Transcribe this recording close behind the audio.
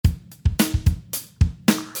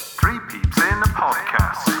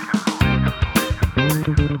Podcast.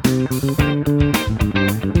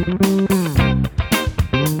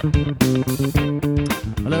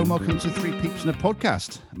 Hello and welcome to Three Peeps in a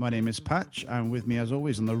Podcast. My name is Patch, and with me as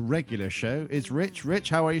always on the regular show is Rich. Rich,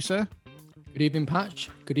 how are you, sir? Good evening, Patch.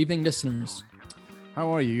 Good evening, listeners. How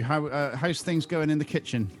are you? How's things going in the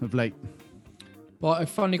kitchen of late? Well, I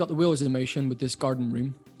finally got the wheels in motion with this garden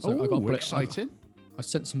room. So I got exciting. I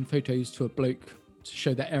sent some photos to a bloke to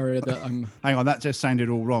show the area that I'm... Hang on, that just sounded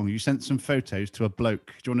all wrong. You sent some photos to a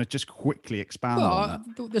bloke. Do you want to just quickly expand on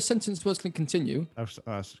that? The sentence was going to continue.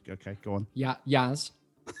 Okay, go on. Yeah, Yaz.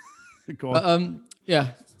 Go on.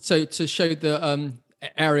 So to show the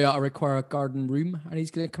area I require a garden room, and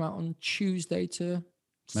he's going to come out on Tuesday to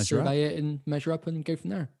survey it and measure up and go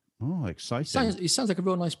from there. Oh, exciting. He sounds like a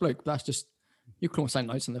real nice bloke, but that's just... You can always sound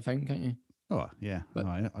nice on the phone, can't you? Oh, yeah. But,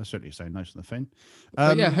 I certainly sound nice on the phone.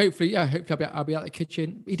 Hopefully I'll be out the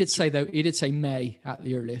kitchen. He did say May at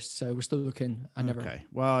the earliest, so we're still looking. Okay.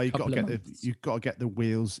 Well, you've got to get the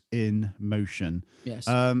wheels in motion. Yes.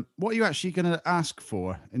 What are you actually going to ask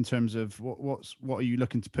for in terms of what are you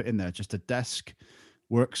looking to put in there? Just a desk,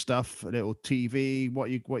 work stuff, a little TV. What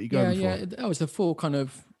are you going for? Yeah. That was the full kind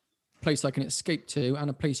of place I can escape to, and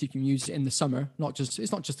a place you can use in the summer.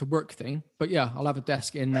 It's not just a work thing, but yeah, I'll have a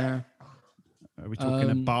desk in there. Are we talking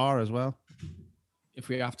a bar as well? If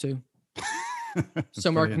we have to.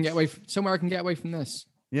 Somewhere I can get away from this.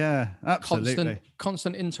 Yeah, absolutely.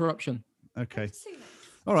 Constant interruption. Okay.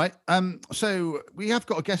 All right. So we have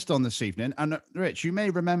got a guest on this evening, and Rich, you may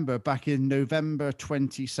remember back in November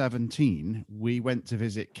 2017, we went to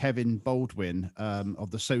visit Kevin Baldwin of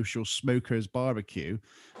the Social Smokers Barbecue,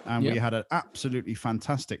 and we had an absolutely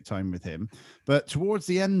fantastic time with him. But towards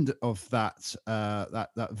the end of that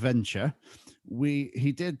venture,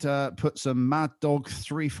 he did put some Mad Dog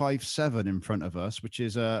 357 in front of us, which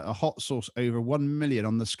is a hot sauce over 1 million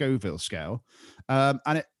on the Scoville scale,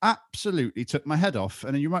 and it absolutely took my head off.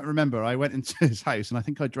 And you might remember I went into his house and I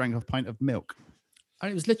think I drank a pint of milk, and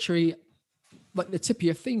it was literally like the tip of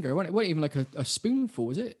your finger. It wasn't even like a spoonful,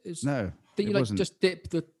 was it? No, that you wasn't. Just dip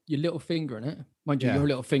your little finger in it. Mind you, your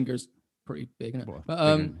little finger's pretty big, isn't it? Well,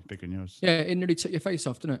 but bigger than yours. Yeah, it nearly took your face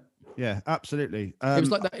off, didn't it? Yeah, absolutely. It was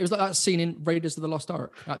like that. It was like that scene in Raiders of the Lost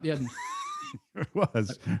Ark at the end. It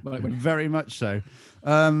was very much so.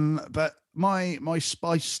 But my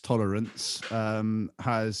spice tolerance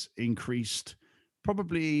has increased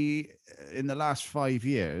probably in the last 5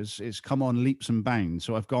 years. It's come on leaps and bounds.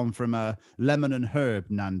 So I've gone from a lemon and herb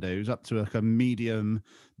Nando's up to like a medium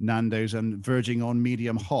Nando's and verging on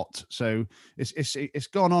medium hot. So it's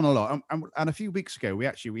gone on a lot. And a few weeks ago, we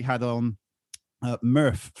had on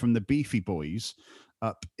Murph from the Beefy Boys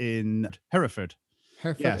up in Hereford.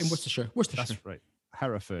 In Worcestershire. That's right.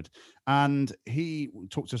 Hereford. And he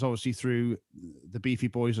talked to us obviously through the Beefy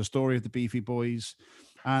Boys, the story of the Beefy Boys.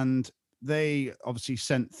 And they obviously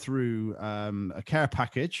sent through a care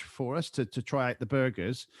package for us to try out the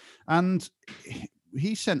burgers. And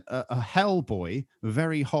he sent a Hellboy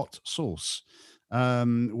very hot sauce,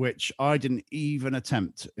 which I didn't even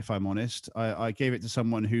attempt, if I'm honest. I gave it to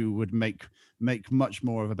someone who would make much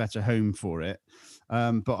more of a better home for it.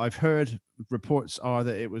 But I've heard reports are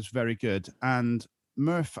that it was very good. And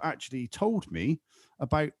Murph actually told me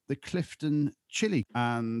about the Clifton chili,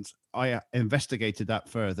 and I investigated that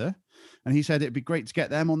further. And he said it'd be great to get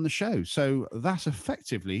them on the show. So that's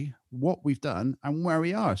effectively what we've done and where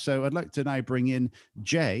we are. So I'd like to now bring in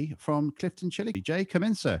Jay from Clifton Chili. Jay, come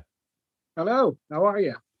in, sir. Hello, how are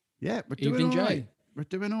you? Yeah, we're doing all right. We're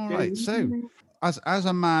doing all right. So as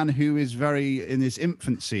a man who is very in his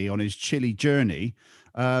infancy on his chili journey,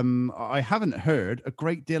 I haven't heard a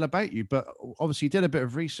great deal about you, but obviously you did a bit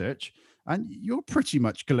of research and you're pretty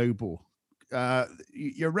much global.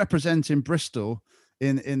 You're representing Bristol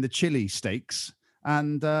in the chili stakes,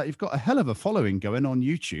 and you've got a hell of a following going on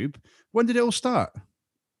YouTube. When did it all start?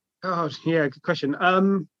 Oh, yeah, good question.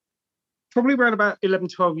 Probably around about 11,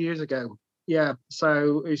 12 years ago. Yeah,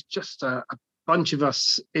 so it's just a bunch of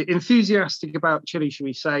us enthusiastic about chili, should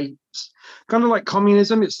we say. It's kind of like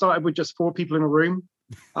communism. It started with just 4 people in a room,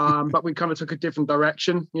 but we kind of took a different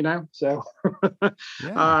direction, so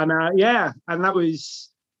and that was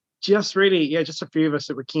just really just a few of us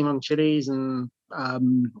that were keen on chilies, and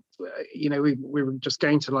we were just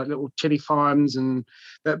going to like little chili farms, and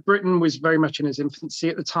Britain was very much in its infancy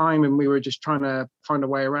at the time, and we were just trying to find a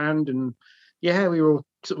way around, and we were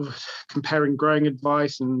sort of comparing growing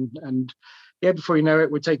advice, and before you know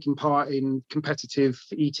it, we're taking part in competitive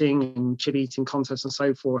eating and chili eating contests and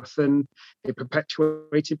so forth, and it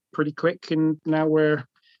perpetuated pretty quick, and now we're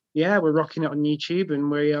yeah, we're rocking it on YouTube,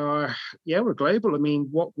 and we're global. I mean,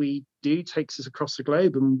 what we do takes us across the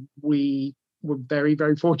globe, and we're very,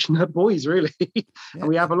 very fortunate boys, really. Yeah. And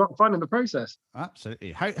we have a lot of fun in the process.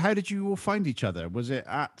 Absolutely. How did you all find each other? Was it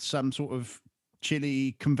at some sort of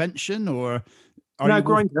chili convention, or are No, you all...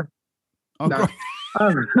 Grindr. Oh,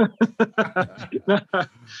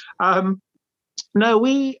 No.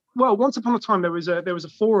 No, once upon a time there was a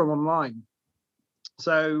forum online.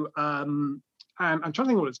 So and I'm trying to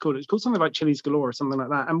think what it's called. It's called something like Chili's Galore or something like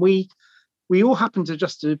that. And we all happened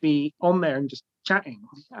to be on there and just chatting.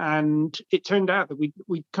 And it turned out that we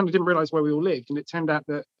kind of didn't realize where we all lived. And it turned out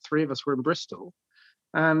that 3 of us were in Bristol.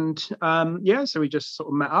 And so we just sort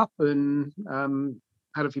of met up and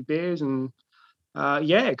had a few beers, and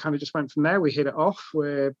it kind of just went from there. We hit it off.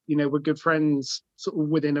 We're good friends sort of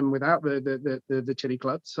within and without the Chili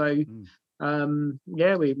Club. So we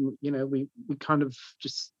kind of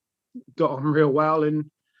just got on real well, and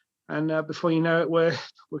before you know it, we're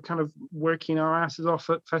kind of working our asses off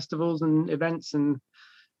at festivals and events and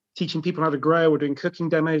teaching people how to grow. We're doing cooking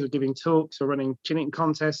demos or giving talks or running chili eating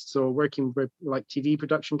contests or working with like TV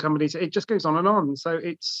production companies. It just goes on and on. So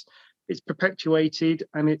it's perpetuated,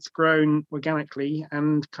 and it's grown organically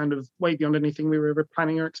and kind of way beyond anything we were ever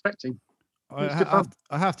planning or expecting. I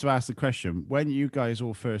have to ask the question: when you guys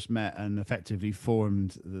all first met and effectively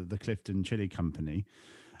formed the Clifton Chili Company,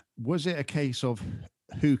 was it a case of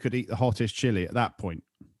who could eat the hottest chili at that point?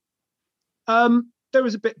 There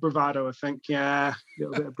was a bit of bravado, I think. Yeah, a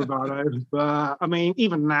little bit of bravado. But I mean,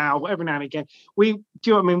 even now, every now and again, we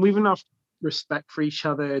have enough respect for each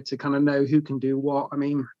other to kind of know who can do what. I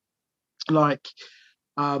mean, like,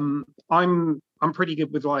 I'm pretty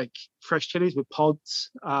good with like fresh chilies with pods.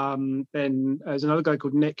 Then there's another guy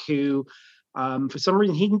called Nick who, for some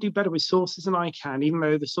reason, he can do better with sauces than I can, even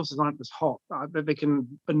though the sauces aren't as hot. They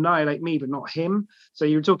can annihilate me, but not him. So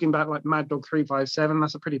you're talking about like Mad Dog 357.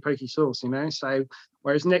 That's a pretty pokey sauce, So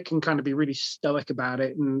whereas Nick can kind of be really stoic about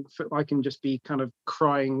it, and I can just be kind of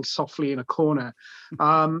crying softly in a corner.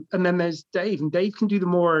 And then there's Dave, and Dave can do the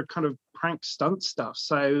more kind of prank stunt stuff.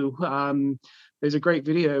 So there's a great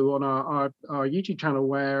video on our YouTube channel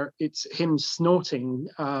where it's him snorting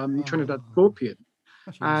Trinidad Scorpion.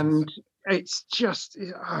 And it's just,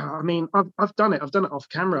 I mean, I've done it off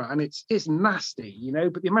camera, and it's nasty,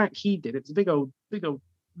 but the amount he did, it's a big old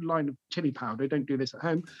line of chili powder. Don't do this at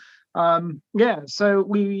home. So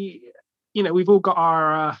we've all got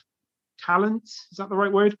our talents, is that the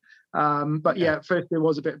right word? But at first there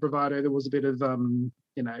was a bit of bravado, there was a bit of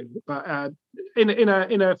but in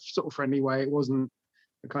a sort of friendly way. It wasn't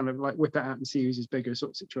a kind of like whip it out and see who's bigger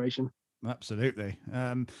sort of situation. Absolutely.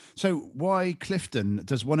 So why Clifton?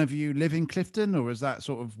 Does one of you live in Clifton, or is that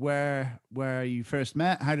sort of where you first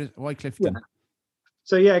met? Why Clifton?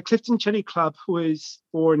 So Clifton Chili Club was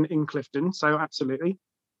born in Clifton, so absolutely.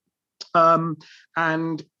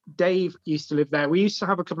 And Dave used to live there. We used to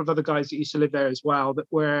have a couple of other guys that used to live there as well, that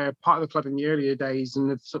were part of the club in the earlier days and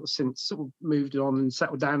have sort of since moved on and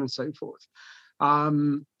settled down and so forth.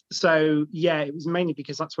 It was mainly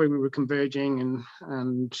because that's where we were converging,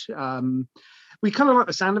 and we kind of like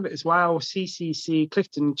the sound of it as well. CCC,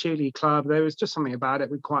 Clifton Chili Club, there was just something about it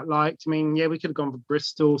we quite liked. I mean, we could have gone for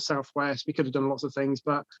Bristol, Southwest, we could have done lots of things,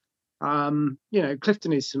 but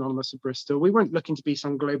Clifton is synonymous with Bristol. We weren't looking to be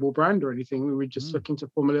some global brand or anything. We were just looking to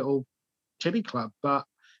form a little chili club, but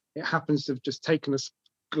it happens to have just taken us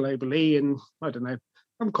globally, and I don't know.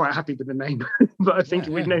 I'm quite happy with the name, but I think if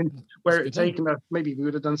we'd known where it had taken us, maybe we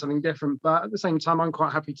would have done something different. But at the same time, I'm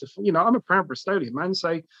quite happy to, I'm a proud Bristolian, man.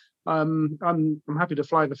 So I'm happy to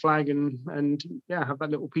fly the flag and have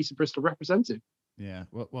that little piece of Bristol represented. Yeah,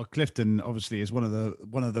 well, Clifton obviously is one of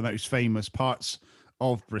the most famous parts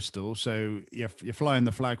of Bristol, so you're flying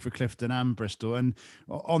the flag for Clifton and Bristol. And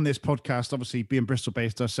on this podcast, obviously being Bristol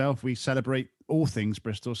based ourselves, we celebrate all things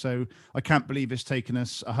Bristol, so I can't believe it's taken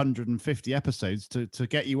us 150 episodes to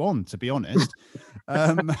get you on, to be honest.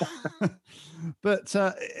 But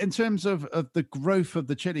in terms of the growth of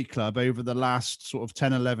the Chili Club over the last sort of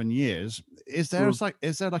 10-11 years, is there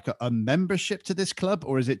like a membership to this club,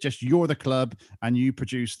 or is it just you're the club and you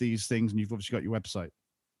produce these things and you've obviously got your website?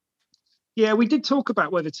 Yeah, we did talk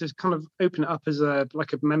about whether to kind of open it up as a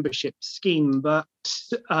membership scheme, but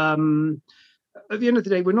at the end of the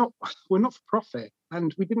day, we're not for profit,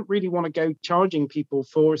 and we didn't really want to go charging people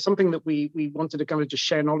for something that we wanted to kind of just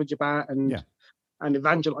share knowledge about and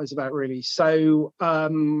evangelize about, really. So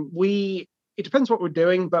it depends what we're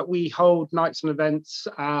doing, but we hold nights and events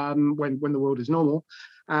when the world is normal.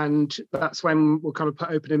 And that's when we'll kind of put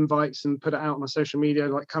open invites and put it out on our social media,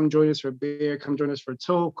 like come join us for a beer, come join us for a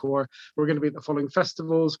talk, or we're going to be at the following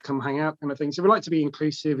festivals, come hang out, kind of thing. So we like to be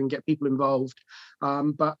inclusive and get people involved.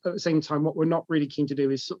 But at the same time, what we're not really keen to do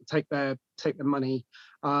is sort of take their money.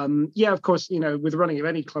 Of course, with running of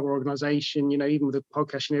any club or organization, even with a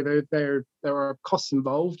podcast, there are costs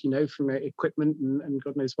involved, from equipment and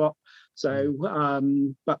God knows what. So,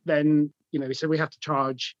 but then, so we have to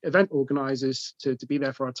charge event organizers to be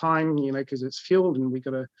there for our time, because it's fuel and we've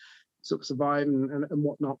got to sort of survive and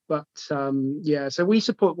whatnot. But so we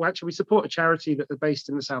support a charity that are based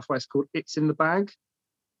in the Southwest called It's in the Bag.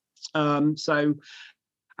 And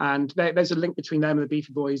there's a link between them and the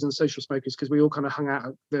Beefy Boys and Social Smokers, because we all kind of hung out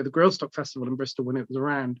at the Grillstock Festival in Bristol when it was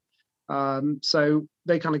around. So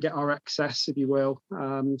they kind of get our access, if you will.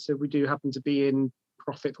 So if we do happen to be in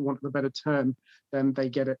profit, for want of a better term, then they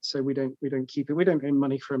get it. So we don't keep it. We don't earn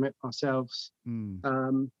money from it ourselves.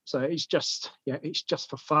 So it's just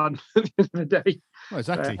for fun at the end of the day. Well,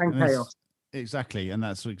 exactly. And chaos. Exactly, and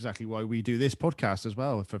that's exactly why we do this podcast as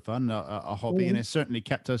well, for fun, a hobby, and it's certainly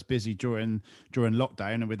kept us busy during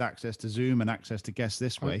lockdown, and with access to Zoom and access to guests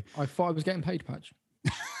this way. I thought I was getting paid, Patch.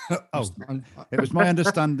 It was my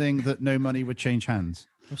understanding that no money would change hands.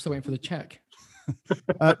 I'm still waiting for the check.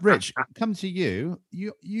 Rich, come to you.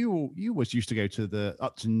 You was used to go to the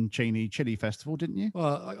Upton Cheney Chili Festival, didn't you?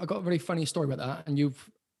 Well, I got a very funny story about that, and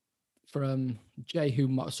for Jay,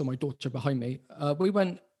 who saw my daughter behind me, we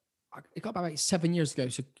went. It got about 7 years ago.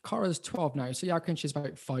 So Cara's 12 now. So I reckon she's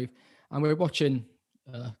about 5. And we were watching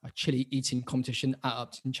a chili eating competition at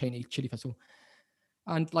Upton Cheney Chili Festival.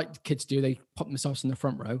 And like the kids do, they pop themselves in the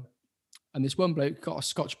front row. And this one bloke got a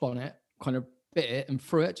Scotch bonnet, kind of bit it and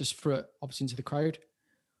threw it obviously into the crowd.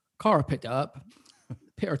 Cara picked it up,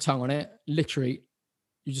 put her tongue on it. Literally,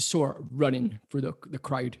 you just saw her running through the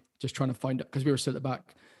crowd, just trying to find it, because we were still at the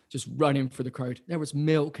back, just running through the crowd. There was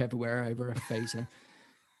milk everywhere over her face.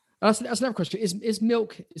 That's another question. Is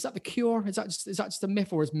milk, is that the cure? Is that just a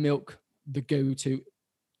myth, or is milk the go-to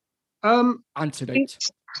antidote?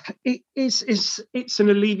 It's an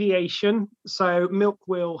alleviation. So milk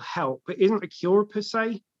will help. It isn't a cure per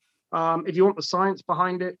se. If you want the science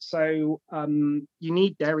behind it, so you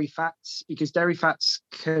need dairy fats, because dairy fats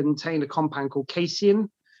contain a compound called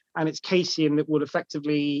casein, and it's casein that would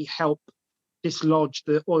effectively help dislodge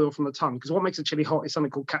the oil from the tongue. Because what makes a chili hot is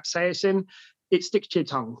something called capsaicin. It sticks to your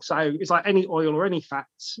tongue. So it's like any oil or any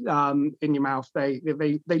fats in your mouth, they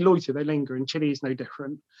loiter, they linger, and chili is no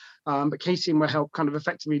different. But casein will help kind of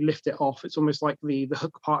effectively lift it off. It's almost like the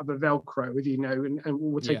hook part of a Velcro, if you know, and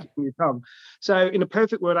will take it from your tongue. So in a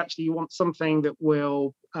perfect world, actually, you want something that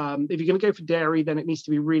will, if you're going to go for dairy, then it needs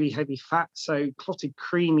to be really heavy fat. So clotted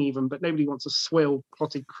cream even, but nobody wants a swill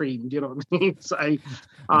clotted cream. Do you know what I mean? So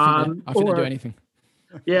I think they do anything.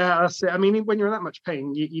 Yeah, that's it. I mean, when you're in that much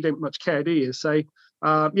pain, you don't much care, do you? So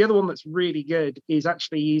the other one that's really good is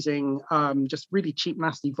actually using just really cheap,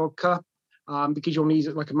 nasty vodka, because you want to use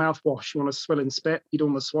it like a mouthwash. You want to swill and spit. You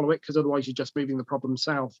don't want to swallow it, because otherwise you're just moving the problem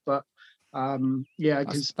south. But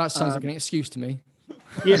because that sounds like an excuse to me.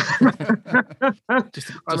 Yeah.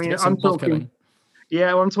 I'm talking.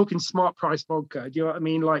 Yeah, well, I'm talking smart price vodka. Do you know what I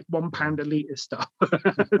mean? Like £1 a litre stuff.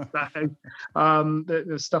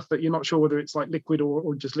 The stuff that you're not sure whether it's like liquid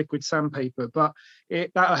or just liquid sandpaper, but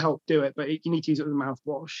that'll help do it. But you need to use it with a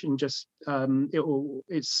mouthwash, and just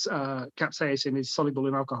it's capsaicin is soluble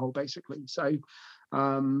in alcohol, basically. So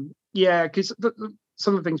because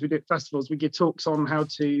some of the things we do at festivals, we give talks on how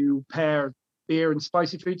to pair beer and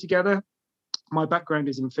spicy food together. My background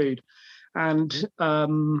is in food, and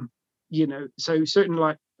so certain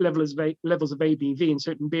like levels of ABV in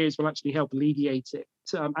certain beers will actually help alleviate it,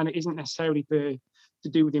 and it isn't necessarily to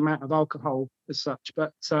do with the amount of alcohol as such.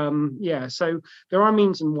 But so there are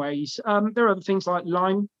means and ways. There are other things like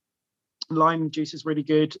lime. Lime juice is really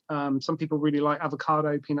good. Some people really like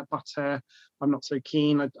avocado, peanut butter. I'm not so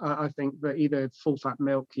keen. I think that either full fat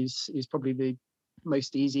milk is probably the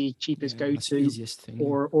most easy, cheapest go-to, easiest thing,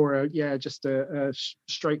 or just a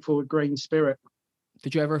straightforward grain spirit.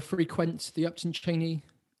 Did you ever frequent the Upton Cheney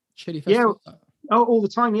Chili Festival? Yeah, all the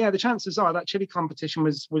time. Yeah, the chances are that chili competition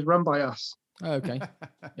was run by us. Oh, okay.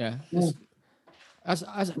 Yeah. I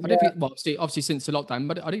don't think, well, obviously since the lockdown,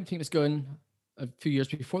 but I don't think it's going a few years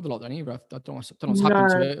before the lockdown either. I don't know what's happened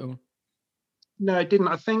to it. Or... No, it didn't.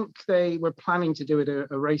 I think they were planning to do it at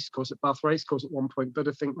a race course at Bath Racecourse at one point, but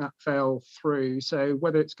I think that fell through. So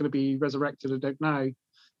whether it's going to be resurrected, I don't know.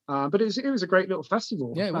 But it was a great little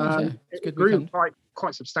festival. Yeah, it was. It grew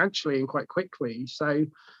quite substantially and quite quickly. So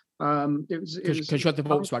it was because you had the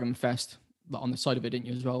Volkswagen Fest on the side of it, didn't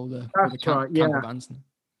you, as well? That's right. Yeah. Bands.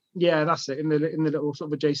 Yeah, that's it, in the little sort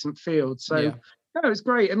of adjacent field. So Yeah. no, it's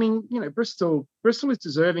great. I mean, Bristol is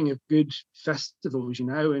deserving of good festivals,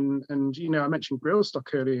 and I mentioned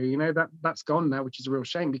Grillstock earlier. That's gone now, which is a real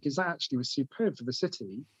shame, because that actually was superb for the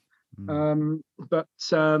city. Yeah,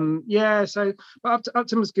 so but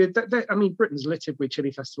Upton was good. I mean, Britain's littered with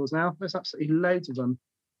chili festivals now. There's absolutely loads of them.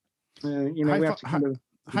 We have to kind of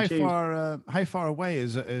how far away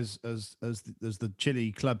is the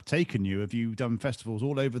chili club taken you? Have you done festivals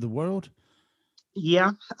all over the world?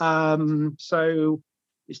 Yeah. So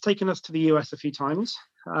it's taken us to the US a few times.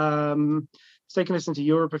 It's taken us into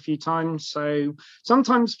Europe a few times. So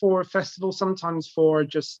sometimes for a festival, sometimes for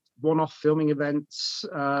just one-off filming events.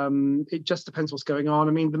 It just depends what's going on.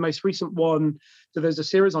 I mean, the most recent one, so there's a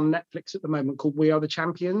series on Netflix at the moment called We Are the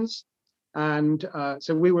Champions. And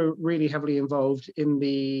so we were really heavily involved in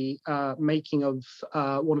the making of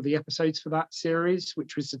one of the episodes for that series,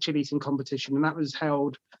 which was the chili eating competition. And that was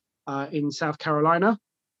held in South Carolina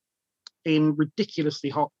in ridiculously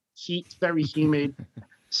hot heat, very humid,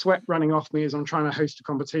 sweat running off me as I'm trying to host a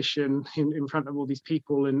competition in front of all these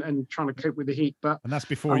people and trying to cope with the heat. But and that's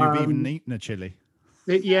before you've even eaten a chili.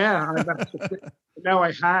 No,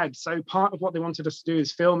 I had. So part of what they wanted us to do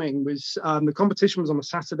is filming was the competition was on a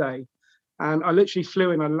Saturday, and I literally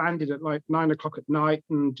flew in. I landed at like 9 o'clock at night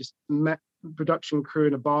and just met production crew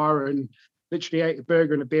in a bar and literally ate a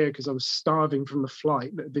burger and a beer because I was starving from the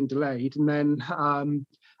flight that had been delayed. And then I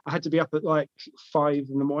had to be up at like 5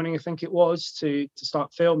 in the morning, I think it was, to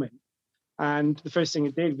start filming. And the first thing I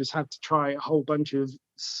did was had to try a whole bunch of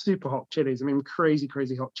super hot chilies. I mean, crazy,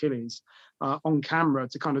 crazy hot chilies on camera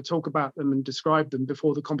to kind of talk about them and describe them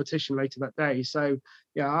before the competition later that day. So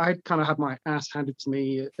yeah, I kind of had my ass handed to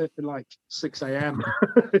me at like 6 a.m.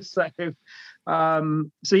 So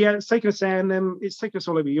yeah, it's taken us there, and it's taken us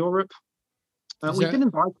all over Europe. We've been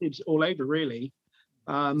invited all over, really.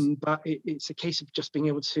 But it's a case of just being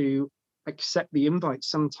able to accept the invite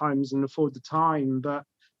sometimes and afford the time. But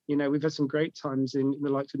we've had some great times in the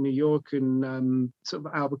likes of New York and sort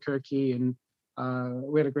of Albuquerque, and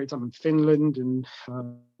we had a great time in Finland and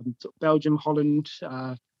sort of Belgium, Holland.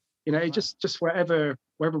 Just wherever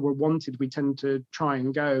we're wanted, we tend to try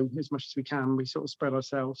and go as much as we can. We sort of spread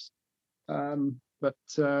ourselves.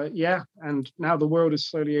 Yeah, and now the world is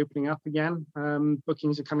slowly opening up again.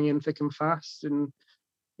 Bookings are coming in thick and fast, and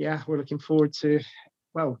yeah, we're looking forward to,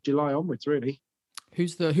 well, July onwards, really.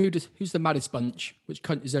 Who's the maddest bunch? Which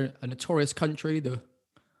country is there? A notorious country, the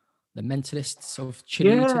mentalists of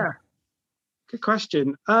chili eating? Good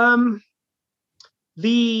question.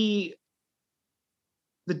 The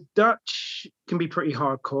Dutch can be pretty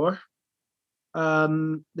hardcore.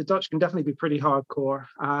 The Dutch can definitely be pretty hardcore.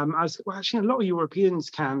 Actually, a lot of Europeans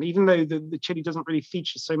can, even though the chili doesn't really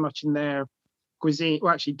feature so much in their cuisine.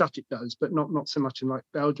 Well, actually, Dutch it does, but not so much in like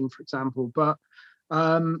Belgium, for example. But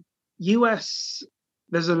US,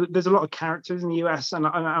 there's a lot of characters in the US, and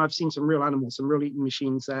I've seen some real animals, some real eating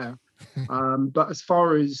machines there. But as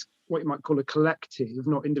far as what you might call a collective,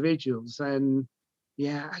 not individuals, then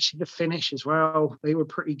yeah, actually the Finnish as well, they were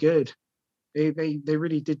pretty good. They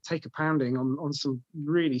really did take a pounding on some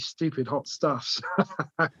really stupid hot stuff.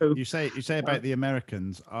 You say about the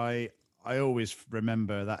Americans. I always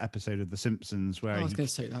remember that episode of The Simpsons where I was going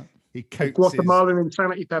to say that he coats Guatemalan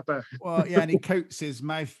insanity pepper. Well, yeah, and he coats his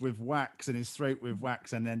mouth with wax and his throat with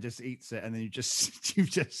wax, and then just eats it, and then you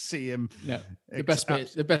just see him. Yeah, the best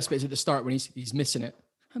bit is at the start when he's missing it.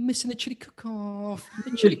 I'm missing the chili cook-off.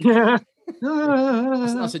 The chili cook-off.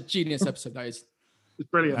 That's a genius episode. That is. It's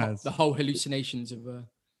brilliant. The whole hallucinations of.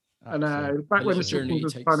 I know. Back when the journey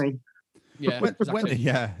was funny. Yeah,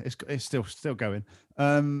 exactly. It's still going.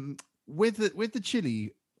 With the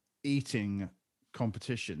chili eating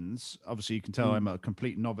competitions, obviously you can tell I'm a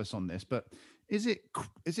complete novice on this, but is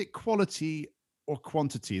it quality or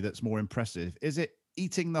quantity that's more impressive? Is it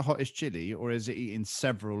eating the hottest chili, or is it eating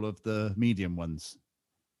several of the medium ones?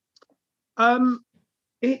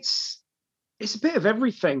 It's a bit of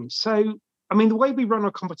everything. So I mean, the way we run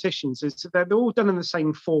our competitions is they're all done in the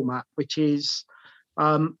same format, which is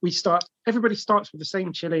everybody starts with the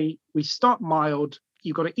same chili. We start mild.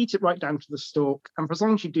 You've got to eat it right down to the stalk. And for as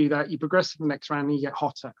long as you do that, you progress to the next round and you get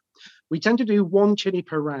hotter. We tend to do one chili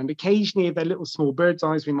per round. Occasionally, if they're little small bird's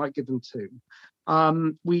eyes, we might give them two.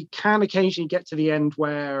 We can occasionally get to the end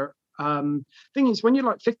where, thing is, when you're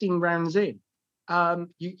like 15 rounds in,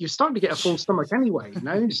 you're starting to get a full stomach anyway,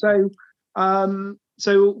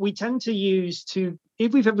 So we tend to use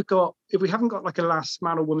if we haven't got like a last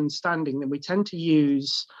man or woman standing, then we tend to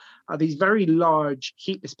use these very large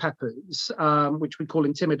heatless peppers, which we call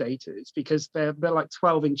intimidators, because they're like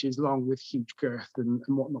 12 inches long with huge girth and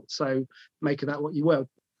whatnot. So make of that what you will.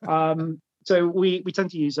 So we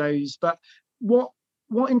tend to use those. But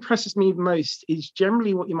what impresses me most is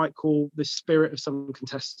generally what you might call the spirit of some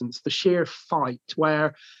contestants, the sheer fight,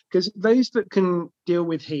 where, because those that can deal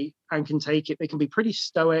with heat and can take it, they can be pretty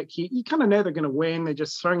stoic. You kind of know they're going to win. They're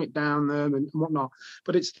just throwing it down them and whatnot.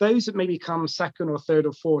 But it's those that maybe come second or third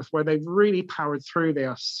or fourth, where they've really powered through. They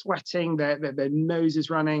are sweating, their nose is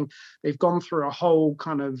running. They've gone through a whole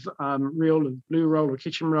kind of reel of blue roll or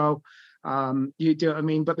kitchen roll. You do what I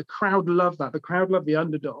mean? But the crowd love that. The crowd love the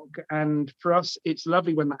underdog. And for us, it's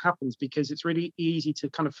lovely when that happens, because it's really easy to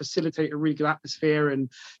kind of facilitate a really good atmosphere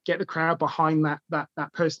and get the crowd behind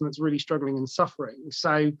that person that's really struggling and suffering.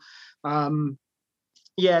 So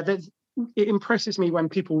yeah, it impresses me when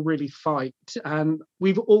people really fight.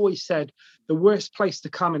 We've always said the worst place to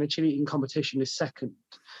come in a chili eating competition is second,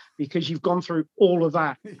 because you've gone through all of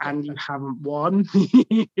that and you haven't won.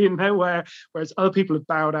 Whereas other people have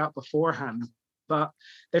bowed out beforehand. But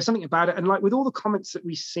there's something about it, and like with all the comments that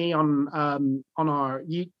we see on our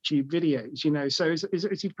YouTube videos, so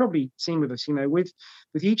as you've probably seen with us, with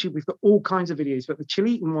YouTube, we've got all kinds of videos, but the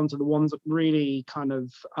chili eating ones are the ones that really kind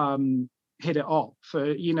of hit it off.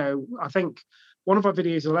 I think one of our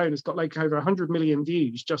videos alone has got like over 100 million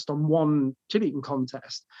views just on one chili eating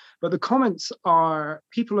contest. But the comments are,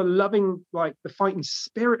 people are loving like the fighting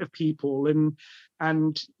spirit of people,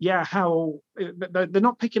 and yeah, how they're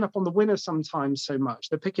not picking up on the winner sometimes so much.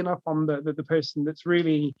 They're picking up on the person that's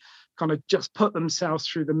really kind of just put themselves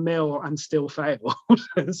through the mill and still failed.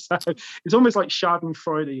 So it's almost like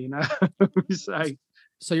Schadenfreude,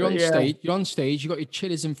 So you're on stage. You're on stage. You got your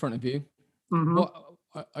chilies in front of you. Mm-hmm. What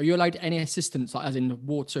are you allowed any assistance, like as in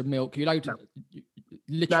water, milk? Are you allowed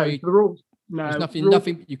literally? No, the rules. No, there's nothing.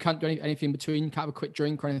 Nothing. You can't do anything in between. Can't have a quick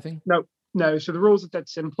drink or anything. No. So the rules are dead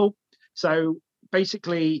simple. So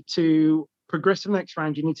basically, to progress to the next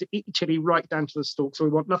round, you need to eat the chili right down to the stalk. So we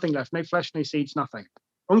want nothing left, no flesh, no seeds, nothing.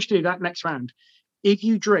 Once you do that, next round, if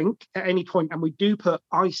you drink at any point, and we do put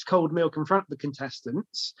ice cold milk in front of the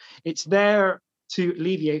contestants, it's there to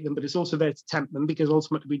alleviate them, but it's also there to tempt them, because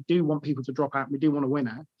ultimately we do want people to drop out and we do want a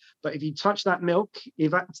winner. But if you touch that milk,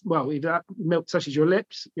 if that milk touches your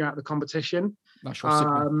lips, you're out of the competition.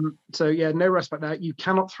 So yeah, no respect there. You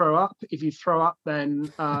cannot throw up. If you throw up,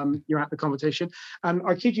 then you're out of the competition. And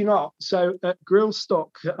I kid you not, so at Grill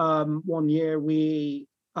Stock one year, we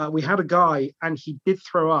had a guy and he did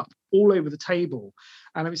throw up all over the table,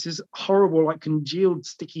 and it was this horrible, like congealed,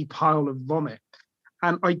 sticky pile of vomit.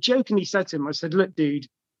 And I jokingly said to him, I said, look, dude,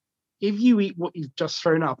 if you eat what you've just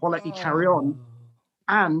thrown up, I'll let you carry on.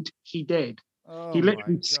 And he did. He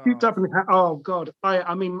literally scooped up and oh God.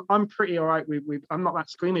 I mean, I'm pretty all right. I'm not that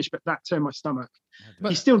squeamish, but that turned my stomach.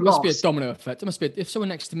 He still lost. Must be a domino effect. It must be if someone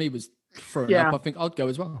next to me was throwing up, I think I'd go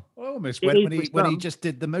as well. I almost went when he just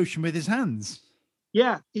did the motion with his hands.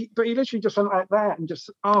 Yeah, but he literally just went like that and just,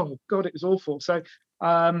 oh God, it was awful. So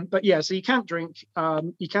but yeah, so you can't drink,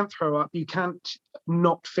 you can't throw up, you can't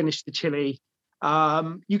not finish the chili.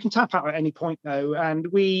 You can tap out at any point though, and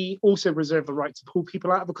we also reserve the right to pull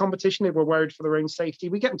people out of the competition if we're worried for their own safety.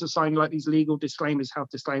 We get them to sign like these legal disclaimers, health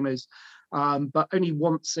disclaimers, but only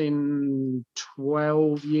once in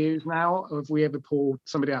 12 years now have we ever pulled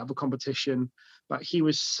somebody out of a competition. But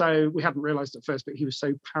we hadn't realized at first, but he was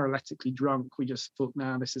so paralytically drunk, we just thought,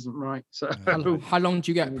 no, this isn't right. So how long do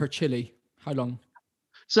you get per chili? How long?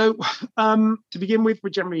 So to begin with, we're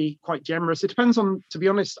generally quite generous. It depends on, to be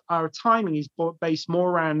honest, our timing is based more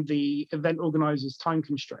around the event organizers' time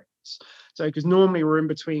constraints. So because normally we're in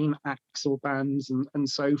between acts or bands and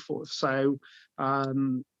so forth. So,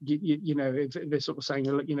 if they're sort of saying,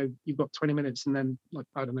 look, you've got 20 minutes and then, like,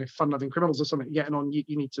 I don't know, Fun-Loving Criminals or something getting on, you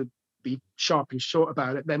need to be sharp and short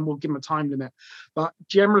about it, then we'll give them a time limit. But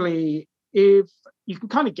generally, if you can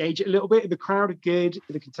kind of gauge it a little bit, if the crowd are good, if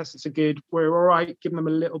the contestants are good, we're all right, giving them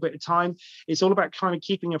a little bit of time. It's all about kind of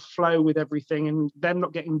keeping a flow with everything and them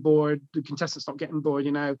not getting bored, the contestants not getting bored,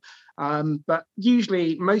 But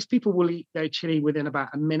usually most people will eat their chili within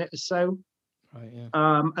about a minute or so. Right, yeah.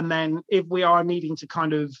 And then if we are needing to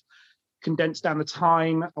kind of condense down the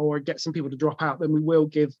time or get some people to drop out, then we will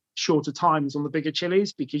give shorter times on the bigger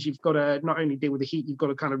chilies, because you've got to not only deal with the heat, you've got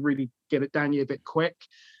to kind of really get it down you a bit quick.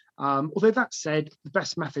 Although that said, the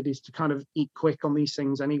best method is to kind of eat quick on these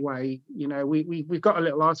things anyway. We've got a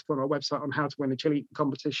little article on our website on how to win a chili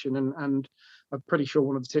competition, and I'm pretty sure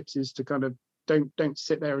one of the tips is to kind of don't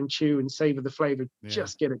sit there and chew and savor the flavor,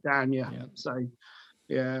 just get it down. Yeah. So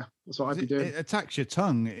yeah, that's what I'd be doing. It attacks your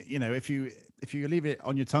tongue. If you leave it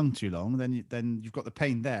on your tongue too long, then you've got the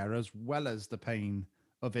pain there as well as the pain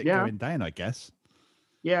of it going down, I guess.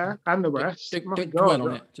 Yeah, and the rest. Don't, My don't God, dwell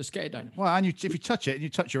on it. Just get it down. Well, and if you touch it and you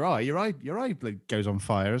touch your eye goes on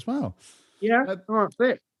fire as well. Yeah, Uh, that's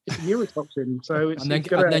it. It's a neurotoxin, so it's And then, it's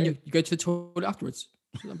gonna. and then you go to the toilet afterwards.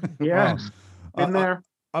 Yeah, Well, in there.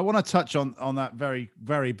 I want to touch on that very,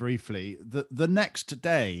 very briefly. The next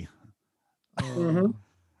day, Mhm.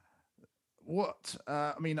 what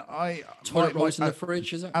I mean, Toilet rolls in the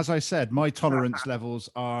fridge, is it? as I said, my tolerance levels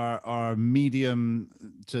are medium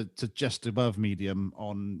to just above medium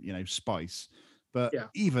on spice. But Yeah.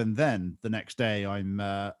 even then, the next day I'm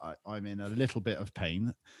in a little bit of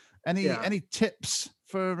pain. Any tips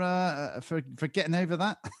for getting over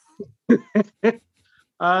that?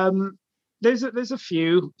 There's a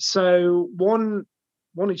few. So one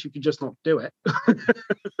is you can just not do it.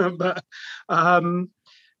 But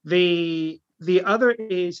the other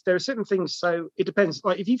is there are certain things. So it depends.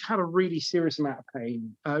 Like if you've had a really serious amount of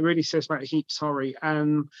pain, a really serious amount of heat, sorry,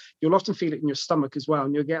 and you'll often feel it in your stomach as well,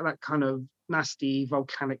 and you'll get that kind of nasty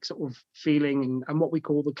volcanic sort of feeling and what we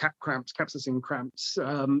call the capsaicin cramps,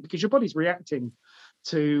 because your body's reacting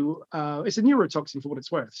to it's a neurotoxin for what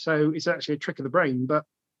it's worth. So it's actually a trick of the brain, but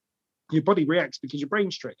your body reacts because your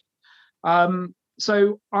brain's tricked.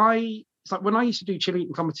 So it's like when I used to do chili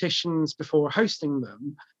eating competitions before hosting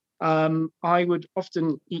them, I would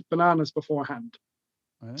often eat bananas beforehand.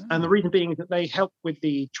 And the reason being is that they help with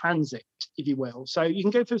the transit, if you will. So you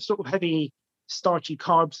can go for sort of heavy, starchy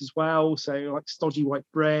carbs as well. So like stodgy white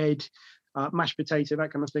bread, mashed potato,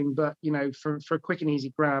 that kind of thing. But for a quick and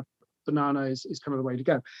easy grab, banana is kind of the way to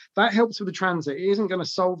go. That helps with the transit. It isn't going to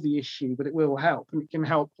solve the issue, but it will help, and it can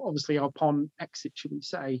help obviously upon exit, should we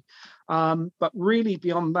say. But really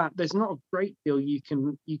beyond that, there's not a great deal you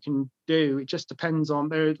can do. It just depends on,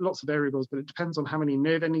 there are lots of variables, but it depends on how many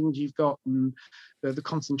nerve endings you've got and the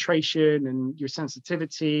concentration and your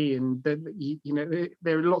sensitivity, and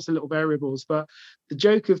there are lots of little variables. But the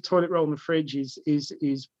joke of toilet roll in the fridge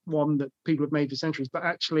is one that people have made for centuries, but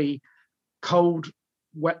actually cold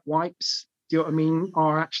wet wipes, do you know what I mean,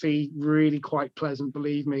 are actually really quite pleasant,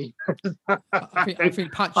 believe me. I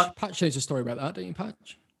think Patch knows a story about that, don't you,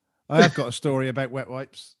 Patch? I have got a story about wet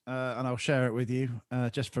wipes, and I'll share it with you,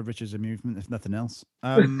 just for Richard's amusement, if nothing else.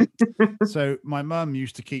 So my mum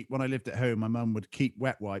used to keep, when I lived at home, my mum would keep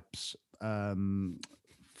wet wipes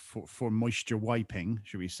for moisture wiping,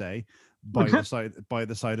 should we say, by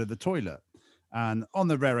the side of the toilet. And on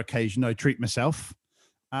the rare occasion, I treat myself.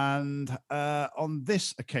 And on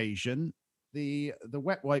this occasion, the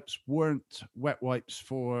wet wipes weren't wet wipes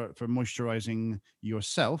for moisturizing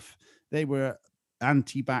yourself. They were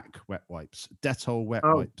anti-bac wet wipes, Dettol wet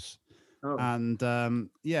wipes. Oh. And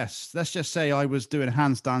yes, let's just say I was doing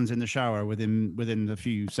handstands in the shower within a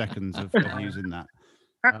few seconds of using that.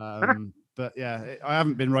 But yeah, I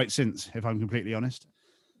haven't been right since, if I'm completely honest.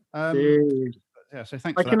 Yeah, so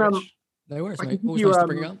thanks for that, Rich. No worries, mate. Always nice to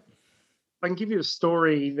bring it up. I can give you a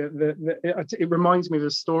story that it reminds me of a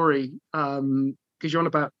story, because you're on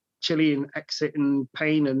about chili and exit and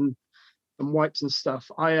pain and wipes and stuff.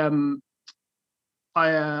 I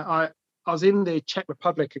was in the Czech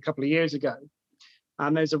Republic a couple of years ago,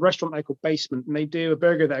 and there's a restaurant there called Basement, and they do a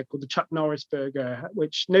burger there called the Chuck Norris burger,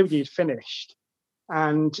 which nobody had finished.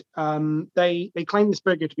 And they claim this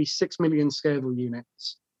burger to be 6 million Scoville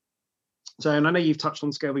units. So, and I know you've touched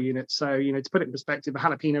on Scoville units. So, to put it in perspective, a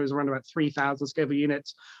jalapeno is around about 3,000 Scoville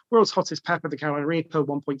units. World's hottest pepper, the Carolina Reaper,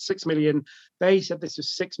 1.6 million. They said this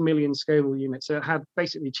was 6 million Scoville units. So it had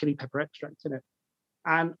basically chili pepper extract in it.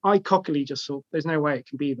 And I cockily just thought, there's no way it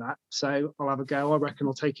can be that. So I'll have a go. I reckon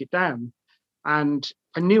I'll take it down. And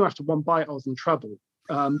I knew after one bite I was in trouble.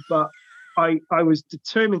 But I was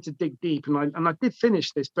determined to dig deep. And I did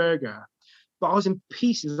finish this burger. But I was in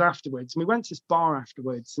pieces afterwards. And we went to this bar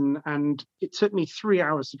afterwards, and it took me 3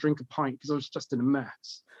 hours to drink a pint because I was just in a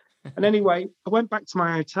mess. And anyway, I went back to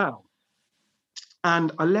my hotel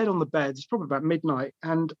and I laid on the bed. It's probably about midnight,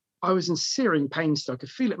 and I was in searing pain still. I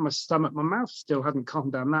could feel it in my stomach. My mouth still hadn't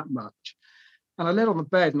calmed down that much. And I laid on the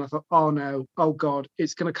bed and I thought, oh no, oh God,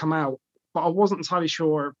 it's going to come out. But I wasn't entirely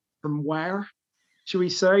sure from where, should we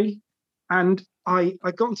say. And I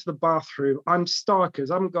got into the bathroom. I'm starkers.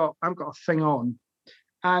 I've got a thing on.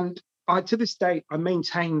 And to this day, I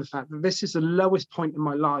maintain the fact that this is the lowest point in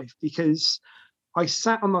my life, because I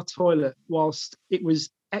sat on the toilet whilst it was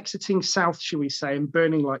exiting south, shall we say, and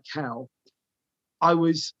burning like hell. I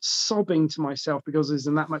was sobbing to myself because I was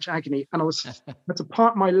in that much agony. And I had to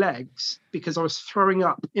part my legs because I was throwing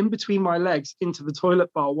up in between my legs into the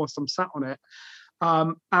toilet bowl whilst I'm sat on it.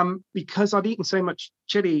 Because I'd eaten so much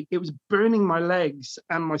chili, it was burning my legs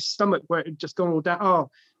and my stomach where it had just gone all down.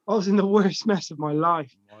 Oh, I was in the worst mess of my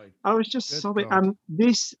life. I was just sobbing. God. And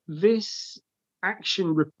this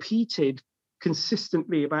action repeated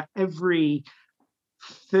consistently about every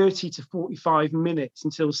 30 to 45 minutes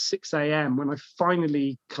until 6 a.m. when I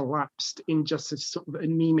finally collapsed in just a sort of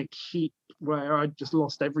anemic heap where I just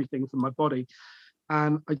lost everything from my body.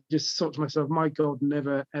 And I just thought to myself, my God,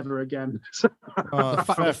 never, ever again.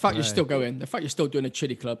 The fact you're still going, the fact you're still doing a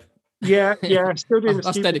chili club. Yeah, still doing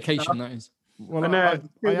that's dedication, stuff. That is. Well,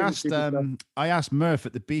 I asked Murph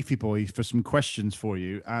at the Beefy Boy for some questions for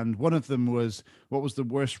you, and one of them was, what was the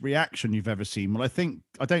worst reaction you've ever seen? Well,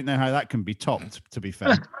 I don't know how that can be topped, to be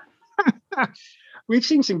fair. We've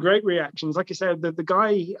seen some great reactions. Like I said, the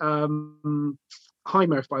guy, hi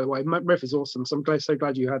Murph, by the way. Murph is awesome, so I'm so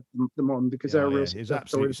glad you had them on, because they're real. He's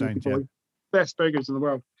absolutely sound, best burgers in the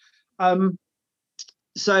world.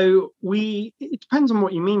 So it depends on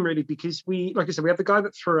what you mean, really, because like I said, we had the guy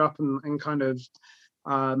that threw up and kind of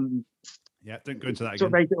don't go into that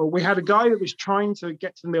again. We had a guy that was trying to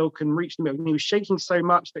get to the milk and reach the milk, and he was shaking so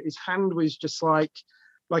much that his hand was just like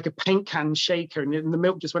a paint can shaker, and the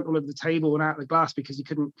milk just went all over the table and out of the glass because he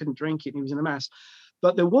couldn't drink it, and he was in a mess.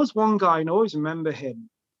 But there was one guy, and I always remember him,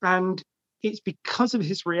 and it's because of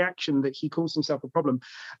his reaction that he caused himself a problem.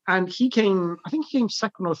 And I think he came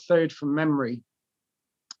second or third from memory.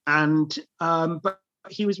 And but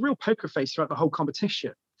he was real poker face throughout the whole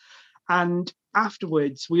competition. And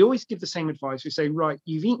afterwards, we always give the same advice. We say, right,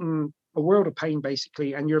 you've eaten a world of pain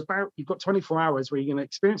basically, and you've got 24 hours where you're going to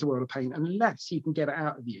experience a world of pain unless you can get it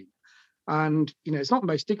out of you. And it's not the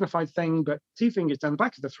most dignified thing, but 2 fingers down the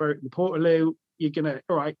back of the throat in the portaloo, you're going to,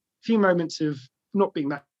 all right, a few moments of not being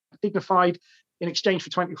that dignified in exchange for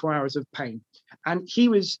 24 hours of pain. And he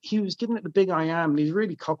was giving it the big I am, and he's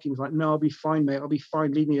really cocky. He's like, no, I'll be fine, mate. I'll be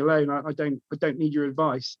fine. Leave me alone. I don't need your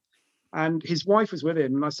advice. And his wife was with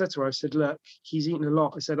him. And I said to her, I said, look, he's eaten a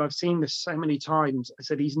lot. I said, I've seen this so many times. I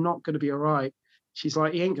said, he's not going to be all right. She's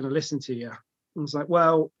like, he ain't going to listen to you. And I was like,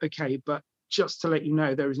 well, okay, but just to let you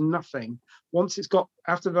know, there is nothing. Once it's got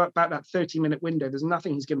after about that 30-minute window, there's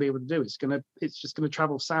nothing he's going to be able to do. It's just going to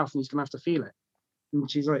travel south, and he's going to have to feel it. And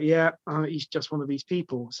she's like, yeah, he's just one of these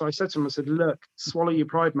people. So I said to him, I said, look, swallow your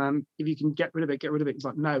pride, man. If you can get rid of it, get rid of it. He's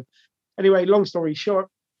like, no. Anyway, long story short,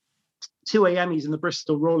 2 a.m. he's in the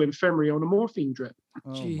Bristol Royal Infirmary on a morphine drip.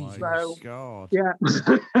 Oh my God. Yeah.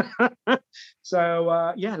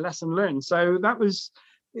 So lesson learned. So that was,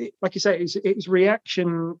 like you say, it was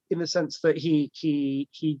reaction in the sense that he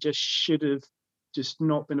just should have just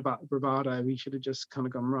not been about the bravado. He should have just kind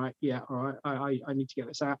of gone, right, yeah, all right, I need to get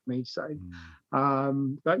this out of me. So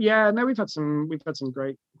but yeah, no, we've had some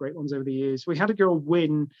great ones over the years. We had a girl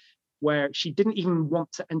win where she didn't even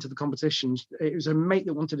want to enter the competition. It was her mate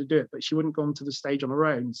that wanted to do it, but she wouldn't go onto the stage on her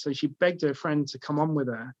own. So she begged her friend to come on with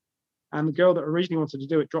her. And the girl that originally wanted to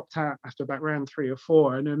do it dropped out after about round 3 or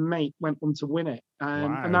 4, and her mate went on to win it.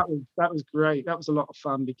 And that was great. That was a lot of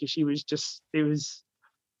fun, because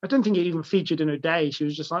I don't think it even featured in her day. She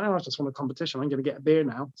was just like, oh, I just want a competition. I'm going to get a beer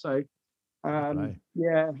now. So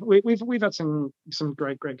yeah, we've had some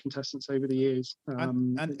great contestants over the years.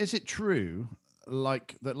 And is it true,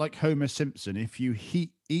 like Homer Simpson, if you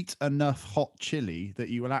eat enough hot chili, that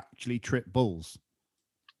you will actually trip bulls?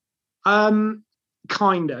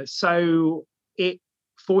 Kinda. So it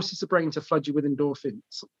forces the brain to flood you with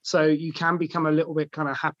endorphins, so you can become a little bit kind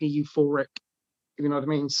of happy, euphoric, if you know what I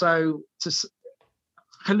mean. So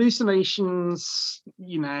hallucinations,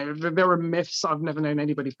 there are myths. I've never known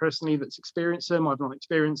anybody personally that's experienced them. I've not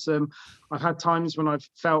experienced them. I've had times when I've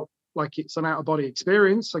felt like it's an out-of-body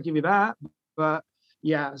experience, I'll give you that. But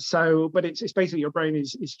yeah, but it's basically your brain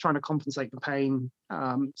is trying to compensate the pain.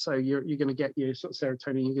 So you're going to get your sort of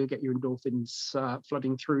serotonin, you're going to get your endorphins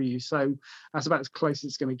flooding through you. So that's about as close as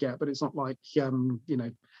it's going to get, but it's not like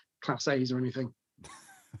class A's or anything.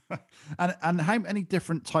 And how many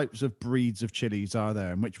different types of breeds of chilies are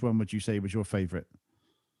there, and which one would you say was your favorite?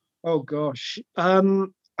 Oh gosh, I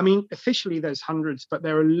mean, officially there's hundreds, but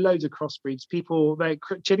there are loads of crossbreeds.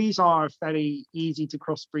 Chilies are fairly easy to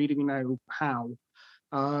crossbreed if you know how.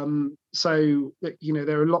 So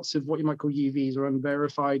there are lots of what you might call UVs or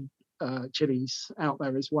unverified chilies out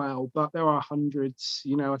there as well, but there are hundreds.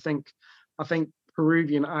 I think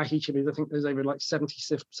Peruvian ají chilies, I think there's over like 70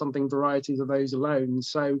 something varieties of those alone.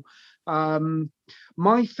 So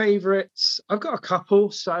my favorites, I've got a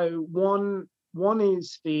couple. So one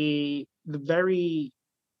is the very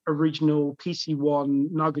original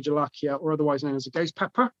PC1 Naga or otherwise known as a ghost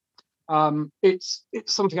pepper. It's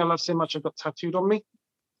something I love so much I've got tattooed on me.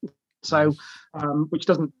 So, which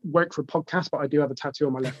doesn't work for a podcast, but I do have a tattoo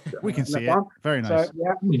on my left. We can see it. Very nice. So,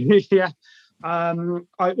 yeah.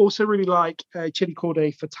 I also really like a chili called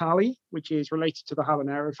a Fatali, which is related to the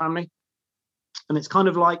habanero family. and it's kind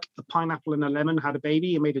of like a pineapple and a lemon had a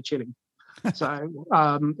baby and made a chili. So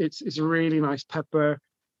it's a really nice pepper.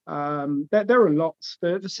 There are lots.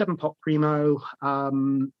 The 7-pot primo.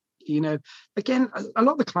 Again, a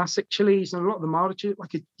lot of the classic chilies and a lot of the milder chili,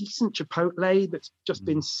 like a decent chipotle that's just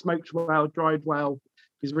been smoked well, dried well,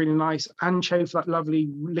 is really nice. Ancho for that lovely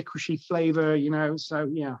licoricey flavor. So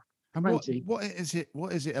yeah. And what is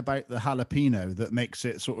it about the jalapeno that makes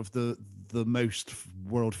it sort of the most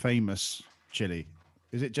world famous chili?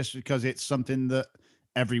 Is it just because it's something that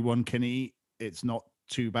everyone can eat? It's not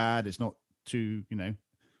too bad. It's not too,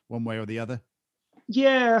 one way or the other.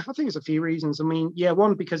 Yeah, I think there's a few reasons. I mean, yeah,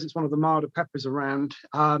 one, because it's one of the milder peppers around.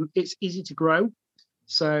 It's easy to grow.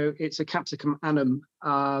 So it's a capsicum annum.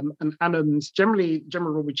 And annums,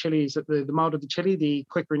 general rule with chili is that the milder the chili, the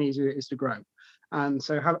quicker and easier it is to grow. And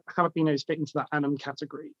so jalapenos fit into that annum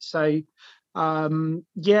category. So,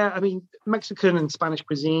 yeah, I mean, Mexican and Spanish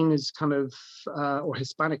cuisine is kind of, or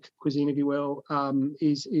Hispanic cuisine, if you will,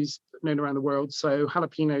 is known around the world. So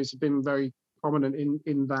jalapenos have been very prominent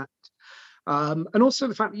in that. And also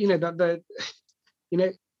the fact,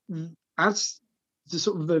 as the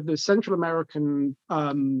sort of the Central American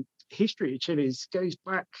history of chilies goes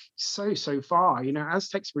back so far.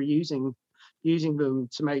 Aztecs were using them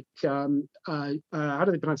to make how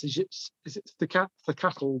do they pronounce it? Is it the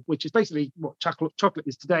cattle, which is basically what chocolate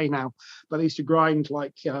is today now. But they used to grind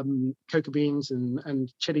like cocoa beans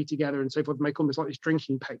and chili together and so forth, make almost like this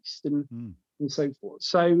drinking paste and so forth.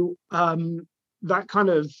 So that kind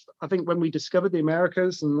of, I think when we discovered the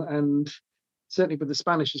Americas and certainly with the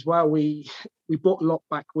Spanish as well, we brought a lot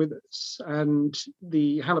back with us, and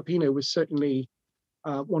the jalapeno was certainly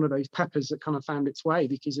one of those peppers that kind of found its way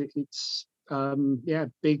because it's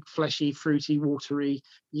big, fleshy, fruity, watery,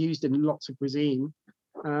 used in lots of cuisine,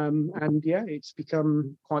 and yeah, it's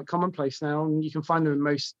become quite commonplace now, and you can find them in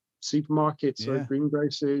most supermarkets or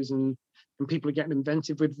greengrocers, and people are getting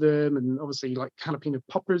inventive with them. And obviously, like jalapeno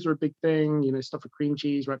poppers are a big thing, stuff with cream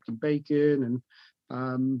cheese wrapped in bacon, and or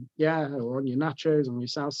on your nachos, on your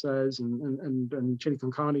salsas, and chili con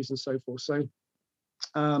carnes and so forth. So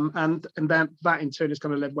and then that in turn has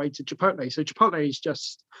kind of led way to chipotle. So chipotle is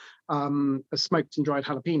just a smoked and dried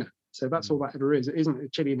jalapeno. So that's all that ever is. It isn't a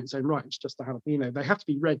chili in its own right. It's just a jalapeno. They have to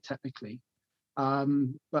be red technically. So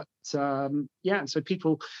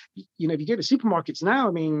people, if you go to supermarkets now,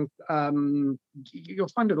 I mean, you'll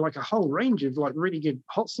find like a whole range of like really good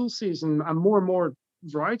hot sauces and more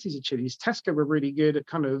varieties of chilies. Tesco were really good at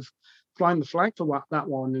kind of flying the flag for that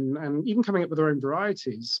one, and even coming up with their own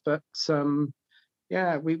varieties. But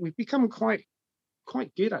we've become quite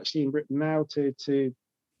good actually in Britain now to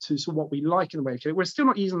sort of what we like in the way of chili. We're still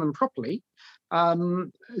not using them properly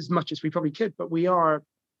as much as we probably could, but we are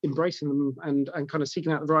embracing them and kind of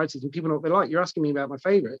seeking out the varieties, and people know what they like. You're asking me about my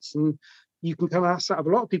favorites, and you can kind of ask that of a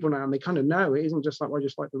lot of people now, and they kind of know it isn't just like, well, I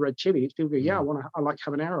just like the red chili. It's people go, yeah, I like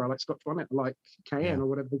habanero, I like Scotch bonnet, I like cayenne, or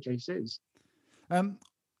whatever the case is.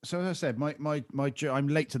 So as I said, I'm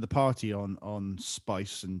late to the party on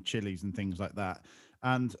spice and chilies and things like that,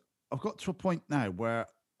 and I've got to a point now where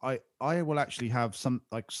I will actually have some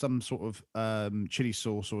sort of chili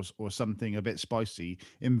sauce or something a bit spicy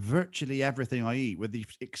in virtually everything I eat, with the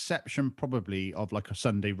exception probably of like a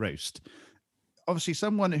Sunday roast. Obviously,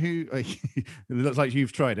 someone who it looks like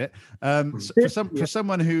you've tried it. For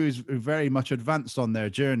someone who is very much advanced on their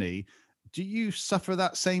journey, do you suffer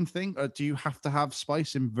that same thing, or do you have to have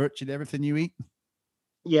spice in virtually everything you eat?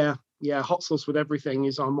 Yeah, hot sauce with everything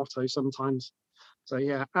is our motto sometimes. So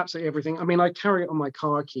yeah, absolutely everything. I mean, I carry it on my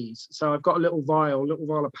car keys. So I've got a little vial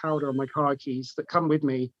of powder on my car keys that come with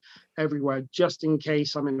me everywhere, just in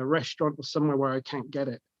case I'm in a restaurant or somewhere where I can't get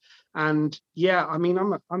it. And yeah, I mean,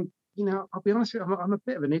 I'm I'll be honest with you, I'm a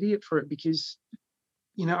bit of an idiot for it because,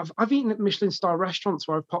 I've eaten at Michelin star restaurants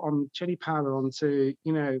where I've put on chili powder onto,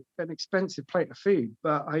 an expensive plate of food,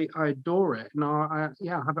 but I adore it. And I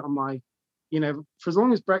have it on my, for as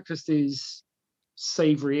long as breakfast is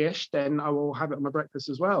savory-ish, then I will have it on my breakfast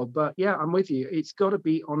as well. But yeah, I'm with you. It's got to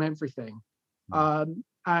be on everything.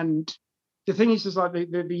 And the thing is like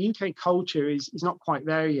the UK culture is not quite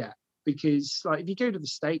there yet, because like if you go to the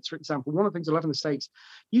States, for example, one of the things I love in the States,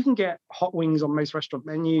 you can get hot wings on most restaurant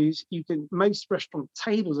menus. Most restaurant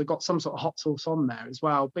tables have got some sort of hot sauce on there as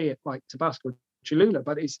well, be it like Tabasco or Cholula,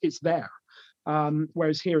 but it's there.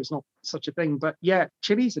 Whereas here it's not such a thing. But yeah,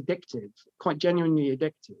 chili's addictive, quite genuinely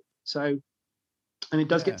addictive. So, and it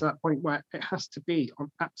does get to that point where it has to be on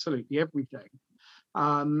absolutely everything.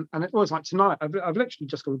 And it was like tonight, I've literally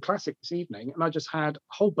just gone classic this evening, and I just had a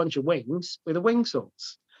whole bunch of wings with a wing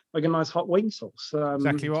sauce, like a nice hot wing sauce.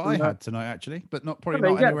 Exactly what I had tonight, actually, but probably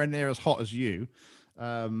not anywhere near as hot as you.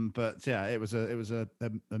 But yeah, it was a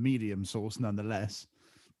medium sauce nonetheless.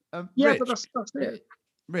 Yeah, Rich, but that's it.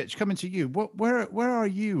 Rich, coming to you, where are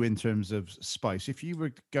you in terms of spice? If you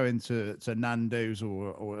were going to Nando's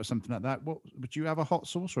or something like that, what would you have, a hot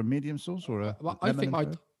sauce or a medium sauce or a Well, lemon and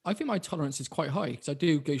herb? I think my tolerance is quite high because I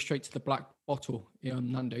do go straight to the black bottle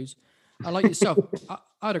in Nando's. I like yourself. I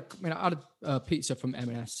had a pizza from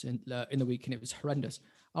M&S in the week and it was horrendous.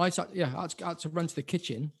 I had to run to the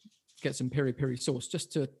kitchen, get some peri peri sauce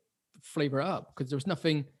just to flavor it up because there was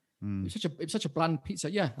nothing. It was such a bland pizza.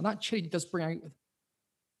 Yeah, and that chili does bring out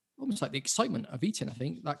almost like the excitement of eating. I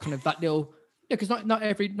think that kind of that little because not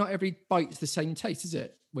every bite's the same taste, is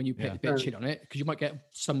it? When you put a bit of chili on it, because you might get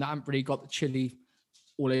some that haven't really got the chili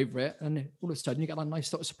all over it, and all of a sudden you get that nice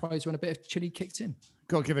sort of surprise when a bit of chili kicks in.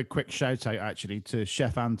 Got to give a quick shout out actually to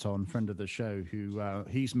Chef Anton, friend of the show, who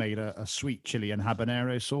he's made a sweet chili and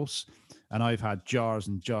habanero sauce, and I've had jars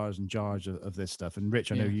and jars and jars of this stuff. And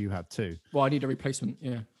Rich, I know you have too. Well, I need a replacement.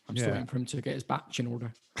 Yeah, I'm still waiting for him to get his batch in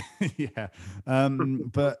order. Yeah,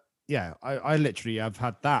 but yeah, I literally have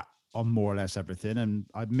had that on more or less everything, and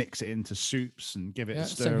I mix it into soups and give it a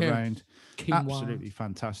stir around. Quinoa. Absolutely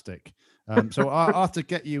fantastic. So I'll have to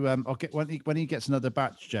get you. I'll get when he gets another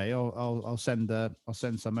batch, Jay. I'll send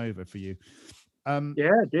some over for you.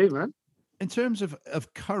 Yeah, do man. In terms of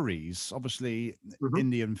curries, obviously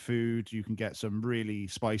Indian food, you can get some really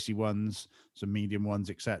spicy ones, some medium ones,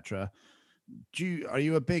 etc. Are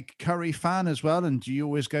you a big curry fan as well? And do you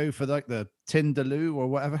always go for like the Tindaloo or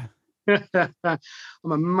whatever?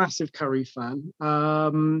 I'm a massive curry fan.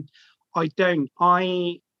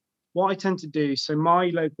 What I tend to do, so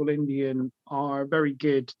my local Indian are very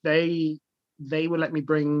good. They will let me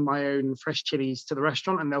bring my own fresh chilies to the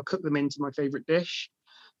restaurant and they'll cook them into my favorite dish.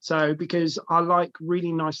 So because I like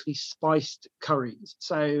really nicely spiced curries.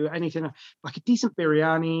 So anything like a decent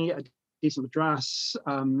biryani, a decent madras,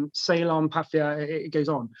 Ceylon, Pathia, it goes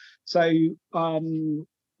on. So I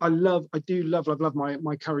do love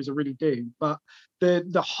my curries, I really do. But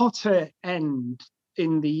the hotter end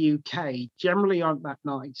in the UK generally aren't that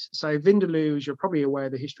nice. So vindaloo, as you're probably aware,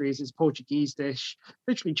 the history is a Portuguese dish,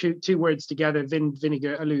 literally two words together,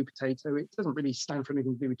 vinegar, aloo, potato. It doesn't really stand for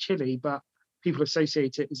anything to do with chili, but people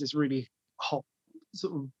associate it as this really hot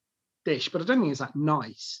sort of dish, but I don't think it's that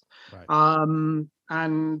nice. Right.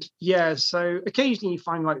 And yeah, so occasionally you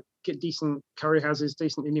find like get decent curry houses,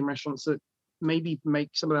 decent Indian restaurants that maybe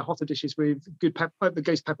make some of their hotter dishes with good pepper, like the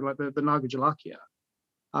ghost pepper, like the Naga Jalakia.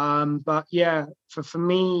 But yeah, for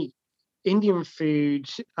me, Indian food,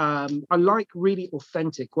 I like really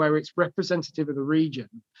authentic, where it's representative of the region.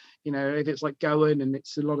 You know, if it's like Goan and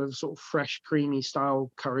it's a lot of sort of fresh, creamy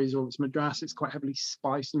style curries, or it's Madras, it's quite heavily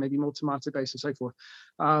spiced and maybe more tomato based and so forth.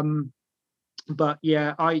 But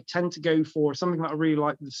yeah, I tend to go for something that I really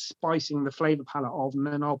like the spicing, the flavor palette of, and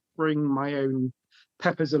then I'll bring my own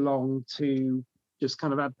peppers along to just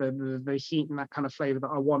kind of add the heat and that kind of flavor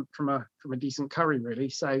that I want from a decent curry, really.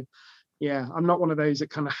 So yeah, I'm not one of those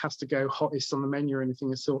that kind of has to go hottest on the menu or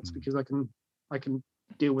anything of sorts, because I can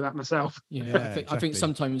deal with that myself. Yeah, I think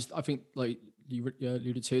sometimes like you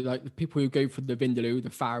alluded to, like the people who go for the vindaloo,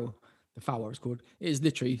 the fowl it's called, it is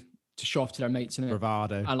literally to show off to their mates, and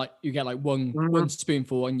bravado, and like you get like one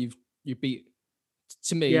spoonful and you beat.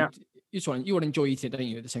 To me, you want to enjoy eating it, don't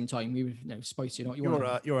you? At the same time, you know, spicy or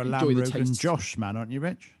not. You're a lamb Rogan Josh man, aren't you,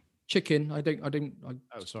 Rich? Chicken.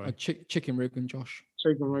 Chicken Rogan Josh.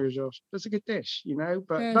 Chicken Rogan Josh. That's a good dish, you know.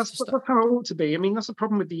 But yeah, that's how it ought to be. I mean, that's the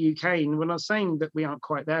problem with the UK. And when I was saying that we aren't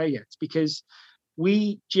quite there yet, because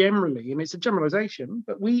we generally, and it's a generalization,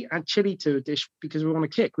 but we add chili to a dish because we want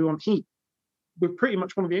to kick, we want heat. We're pretty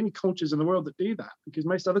much one of the only cultures in the world that do that, because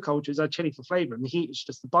most other cultures add chili for flavor and the heat is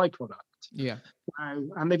just the byproduct. Yeah.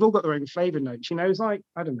 And they've all got their own flavor notes. You know, it's like,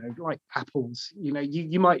 I don't know, like apples. You know,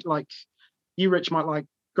 you might like, you, Rich, might like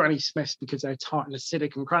Granny Smiths because they're tart and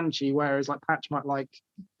acidic and crunchy, whereas like Patch might like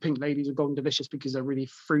Pink Ladies or Golden Delicious because they're really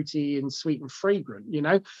fruity and sweet and fragrant, you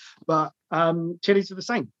know. But chilies are the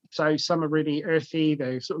same. So some are really earthy,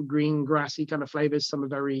 they're sort of green, grassy kind of flavors. Some are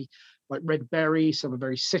very like red berry, some are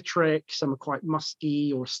very citric, some are quite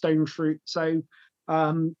musky or stone fruit. So,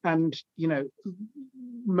 and you know,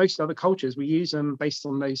 most other cultures, we use them based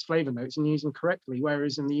on those flavor notes and use them correctly.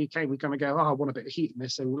 Whereas in the UK, we kind of go, oh, I want a bit of heat in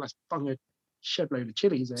this, so let's bung a shed load of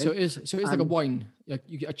chilies in. So it's like a wine. Like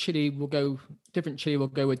a chili will go, different chili will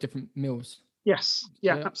go with different meals. Yes.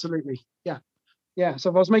 Yeah, absolutely. Yeah. Yeah. So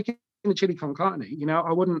if I was making the chili con carne, you know,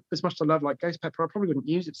 I wouldn't, as much as I love like ghost pepper, I probably wouldn't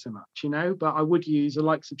use it so much, you know, but I would use the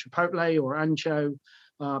likes of chipotle or ancho,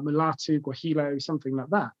 mulatu, guajillo, something like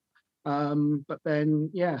that. But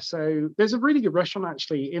then, yeah, so there's a really good restaurant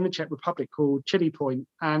actually in the Czech Republic called Chili Point,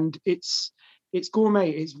 and it's it's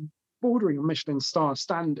gourmet, it's bordering on Michelin star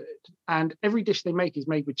standard, and every dish they make is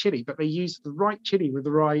made with chili, but they use the right chili with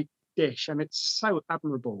the right dish, and it's so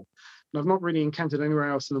admirable. And I've not really encountered anywhere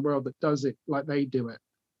else in the world that does it like they do it.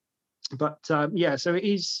 But yeah, so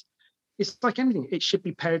it's like anything, it should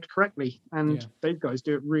be paired correctly, and those guys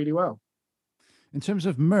do it really well. In terms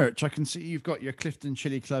of merch, I can see you've got your Clifton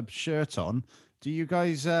Chili Club shirt on. Do you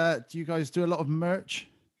guys do a lot of merch?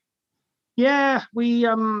 Yeah, we've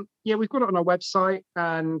got it on our website,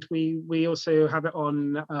 and we also have it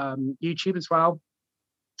on YouTube as well.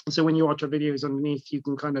 So when you watch our videos underneath, you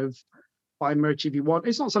can kind of buy merch if you want.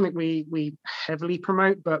 It's not something we heavily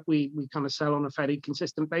promote, but we kind of sell on a fairly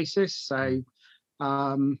consistent basis. So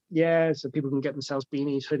so people can get themselves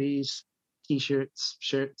beanies, hoodies, t-shirts,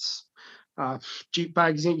 shirts, jute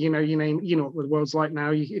bags, you know what the world's like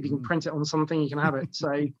now. If you can print it on something, you can have it.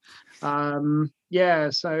 So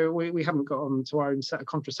so we haven't got on to our own set of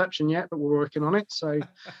contraception yet, but we're working on it. So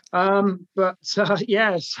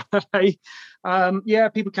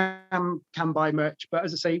people can buy merch, but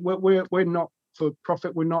as I say, we're not for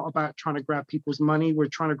profit. We're not about trying to grab people's money. We're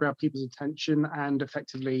trying to grab people's attention and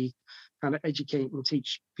effectively kind of educate and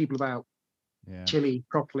teach people about chili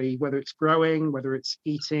properly, whether it's growing, whether it's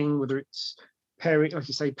eating, whether it's pairing, like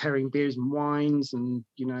you say, pairing beers and wines, and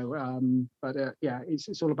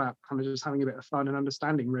it's all about kind of just having a bit of fun and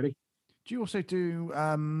understanding, really. Do you also do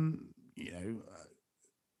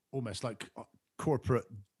almost like corporate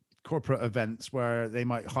events where they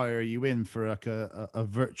might hire you in for like a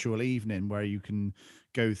virtual evening where you can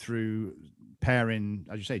go through pairing,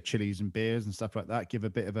 as you say, chilies and beers and stuff like that, give a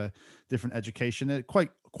bit of a different education?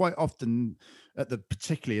 Quite often,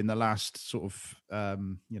 particularly in the last sort of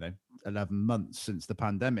 11 months since the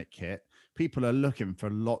pandemic hit, people are looking for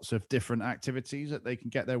lots of different activities that they can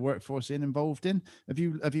get their workforce involved in. Have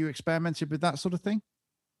you experimented with that sort of thing?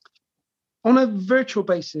 On a virtual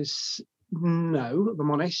basis, no, if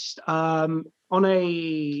I'm honest. On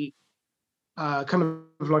a kind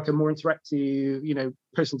of like a more interactive,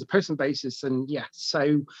 person-to-person basis, and yes.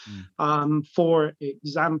 So, for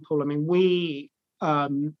example, I mean, we do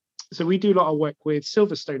a lot of work with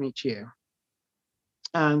Silverstone each year,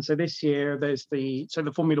 and so this year there's the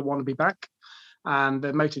Formula One will be back, and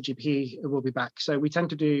the MotoGP will be back. So we tend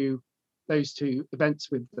to do those two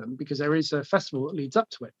events with them because there is a festival that leads up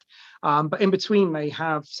to it. But in between, they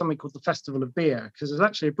have something called the Festival of Beer, because there's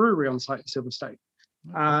actually a brewery on site at Silverstone.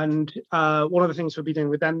 Okay. And one of the things we'll be doing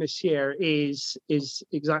with them this year is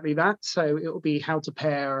exactly that. So it will be how to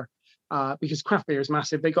pair, because craft beer is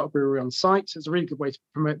massive. They got a brewery on site, so it's a really good way to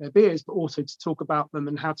promote their beers, but also to talk about them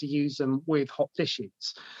and how to use them with hot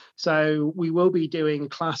dishes. So we will be doing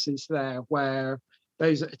classes there where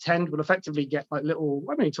those that attend will effectively get like little,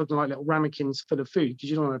 I'm only talking like little ramekins full of food, because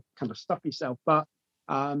you don't want to kind of stuff yourself, but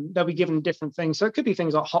they'll be given different things. So it could be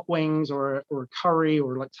things like hot wings or a curry,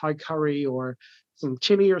 or like Thai curry, or some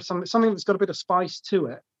chili, or something that's got a bit of spice to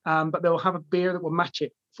it. But they'll have a beer that will match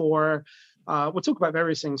it for, we'll talk about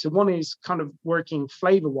various things. So one is kind of working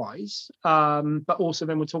flavor-wise, but also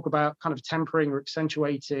then we'll talk about kind of tempering or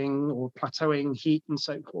accentuating or plateauing heat and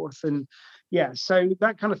so forth. And yeah, so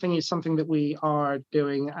that kind of thing is something that we are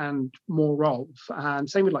doing and more of. And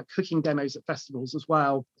same with like cooking demos at festivals as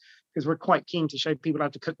well, because we're quite keen to show people how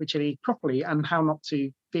to cook the chili properly and how not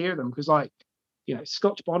to fear them. Because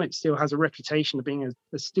Scotch bonnet still has a reputation of being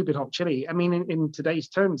a stupid hot chili. I mean, in today's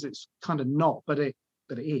terms, it's kind of not, but it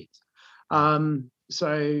is.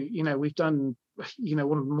 So we've done,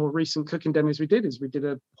 one of the more recent cooking demos we did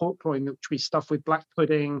a pork loin which we stuffed with black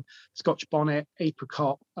pudding, Scotch bonnet,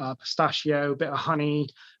 apricot, pistachio, a bit of honey,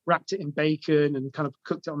 wrapped it in bacon and kind of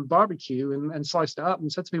cooked it on the barbecue and sliced it up and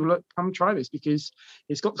said to people, look, come try this, because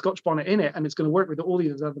it's got Scotch bonnet in it and it's going to work with all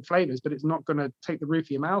these other flavors, but it's not going to take the roof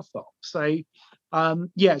of your mouth off. So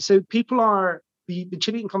so people are, the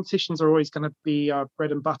chili eating competitions are always going to be our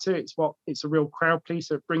bread and butter. It's a real crowd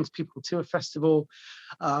pleaser. It brings people to a festival.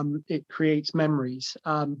 It creates memories.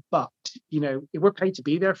 But if we're paid to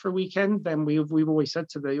be there for a weekend, then we've always said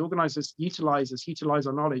to the organizers, utilize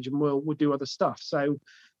our knowledge, and we'll do other stuff. So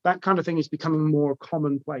that kind of thing is becoming more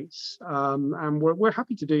commonplace. And we're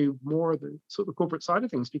happy to do more of the sort of corporate side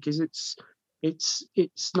of things, because it's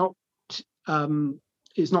not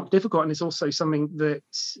difficult, and it's also something that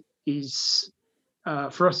is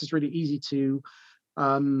for us is really easy to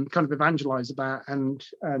kind of evangelize about and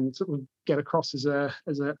sort of get across as a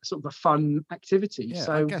sort of a fun activity. Yeah,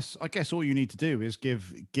 so I guess all you need to do is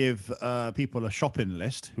give people a shopping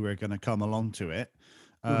list who are going to come along to it,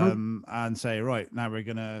 and say, right, now we're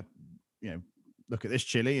going to look at this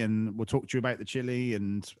chili, and we'll talk to you about the chili,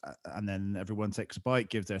 and then everyone takes a bite,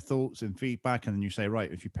 gives their thoughts and feedback, and then you say,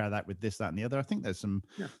 right, if you pair that with this, that, and the other, I think there's some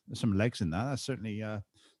legs in that. That's certainly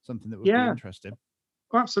something that would be interesting.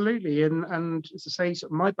 Absolutely, and as I say,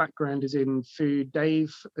 sort of my background is in food.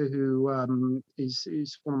 Dave, who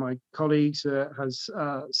is one of my colleagues, has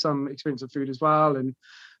some experience of food as well, and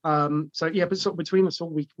so yeah. But sort of between us all,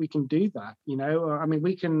 we can do that. I mean,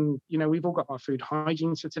 we can. We've all got our food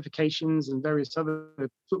hygiene certifications and various other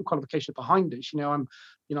sort of qualifications behind us.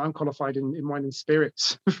 I'm qualified in wine and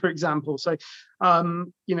spirits, for example. So,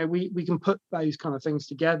 we can put those kind of things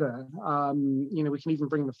together. We can even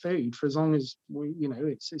bring the food for as long as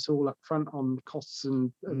it's all up front on costs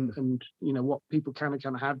and what people can and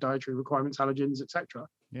can't have, dietary requirements, allergens, etc.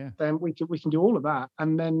 Yeah. Then we can do all of that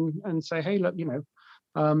and say, hey, look,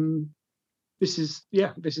 this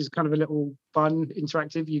is kind of a little fun,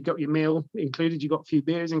 interactive. You've got your meal included, you've got a few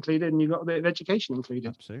beers included, and you've got a bit of education included.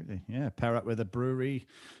 Absolutely, yeah. Pair up with a brewery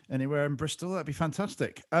anywhere in Bristol, that'd be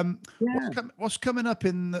fantastic. What's coming up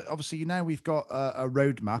obviously now we've got a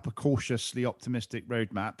roadmap, a cautiously optimistic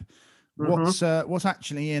roadmap. What's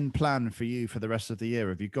actually in plan for you for the rest of the year?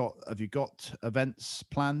 Have you got events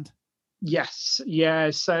planned? Yes,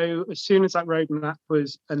 yeah. So as soon as that roadmap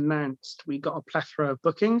was announced, we got a plethora of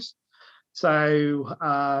bookings. So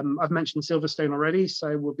I've mentioned Silverstone already,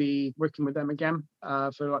 so we'll be working with them again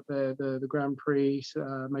for like the Grand Prix,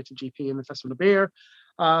 MotoGP, and the Festival of Beer.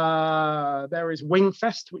 There is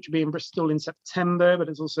Wingfest, which will be in Bristol in September, but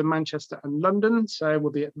it's also Manchester and London, so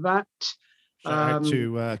we'll be at that. Shout out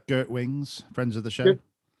to Gert Wings, friends of the show.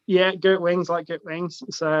 Gert Wings, like Gert Wings.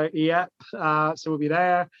 So so we'll be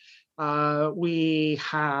there. We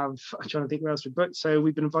have, I'm trying to think where else we booked. So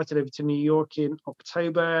we've been invited over to New York in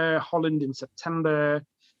October, Holland in September.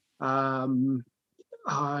 I'm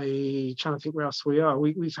trying to think where else we are.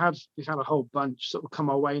 We've had a whole bunch sort of come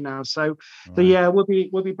our way now. So yeah, we'll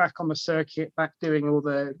be back on the circuit, back doing all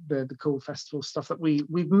the cool festival stuff that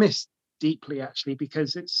we've missed deeply, actually,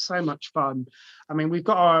 because it's so much fun. I mean, we've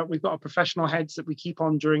got our professional heads that we keep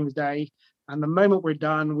on during the day. And the moment we're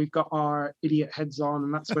done, we've got our idiot heads on,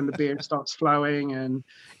 and that's when the beer starts flowing. And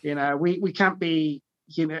we can't be,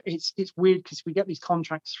 it's weird because we get these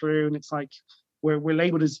contracts through, and it's like we're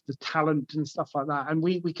labeled as the talent and stuff like that, and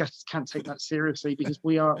we just can't take that seriously because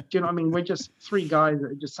we are. Do you know what I mean? We're just three guys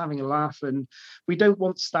that are just having a laugh, and we don't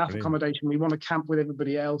want staff accommodation. We want to camp with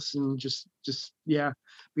everybody else and just be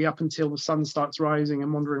up until the sun starts rising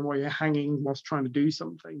and wondering why you're hanging whilst trying to do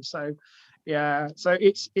something. So. Yeah, so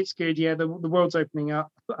it's good. Yeah, the world's opening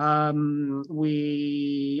up.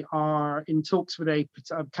 We are in talks with I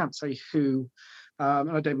can't say who, and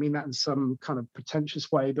I don't mean that in some kind of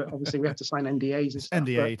pretentious way, but obviously we have to sign NDAs and stuff.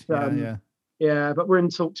 NDA, yeah, but we're in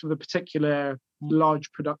talks with a particular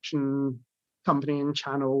large production company and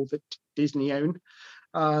channel that Disney own.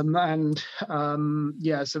 So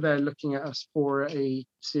they're looking at us for a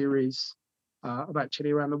series about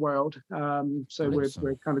chili around the world. So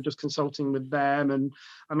we're kind of just consulting with them. And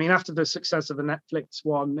I mean, after the success of the Netflix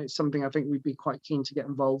one, it's something I think we'd be quite keen to get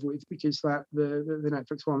involved with, because that the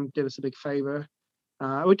Netflix one did us a big favor.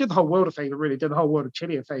 We did the whole world a favor, really, did the whole world of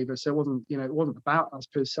chili a favor. So it wasn't about us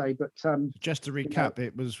per se, but just to recap,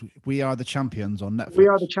 it was We Are the Champions on Netflix. We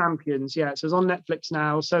Are the Champions, yeah. So it's on Netflix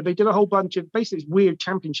now. So they did a whole bunch of basically weird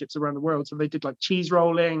championships around the world. So they did like cheese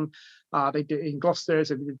rolling. They did in Gloucester,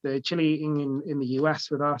 so they did the chili eating in the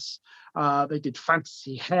US with us. They did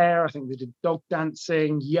fantasy hair. I think they did dog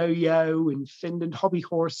dancing, yo-yo in Finland, hobby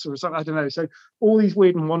horse or something. I don't know. So all these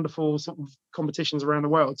weird and wonderful sort of competitions around the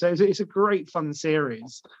world. So it's a great fun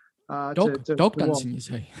series. Dog dancing, you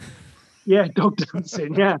say? Yeah, dog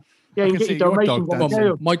dancing. Yeah, yeah. You get your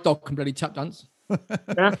Dalmatian. My dog can bloody tap dance.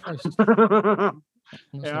 Yeah.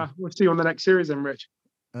 Yeah. We'll see you on the next series then, Rich.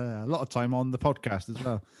 A lot of time on the podcast as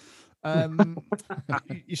well.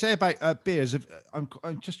 You say about beers. I'm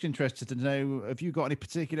just interested to know, have you got any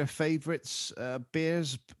particular favourites,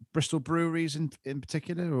 beers, Bristol breweries in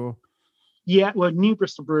particular, or? Yeah, well, New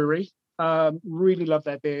Bristol Brewery. Really love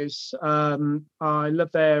their beers. I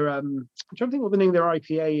love their. I'm trying to think what the name of their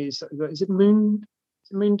IPA is. Is it Moon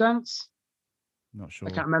Dance? Not sure.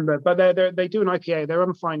 I can't remember, but they do an IPA. Their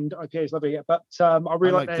unfined IPA is lovely. But I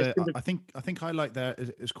really like their. I think I like their.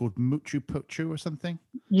 It's called Muchu Puchu or something.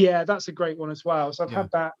 Yeah, that's a great one as well. So I've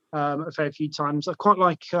had that a fair few times. I quite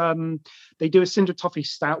like. They do a Cinder Toffee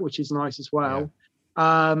Stout, which is nice as well.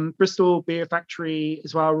 Yeah. Bristol Beer Factory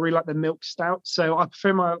as well. I really like their milk stout. So I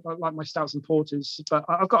prefer my stouts and porters, but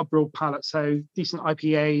I've got a broad palate. So decent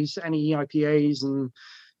IPAs, any IPAs and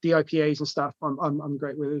DIPAs and stuff I'm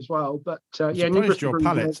great with as well. But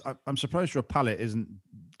I'm surprised your palate isn't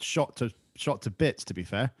shot to shot to bits, to be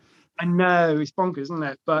fair. I know it's bonkers, isn't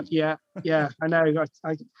it? But yeah, I know.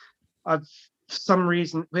 I've for some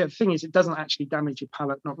reason. The thing is, it doesn't actually damage your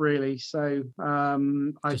palate, not really. So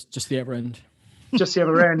just the other end. Just the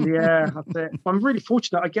other end, yeah. That's it. I'm really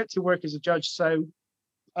fortunate. I get to work as a judge, so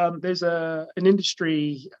there's an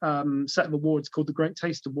industry set of awards called the Great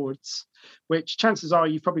Taste Awards, which chances are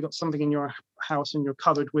you've probably got something in your house and you're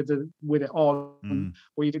covered with it on,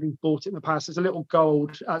 or you've even bought it in the past. There's a little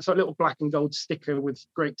gold, so a little black and gold sticker with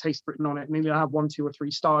Great Taste written on it, and you'll have 1, 2, or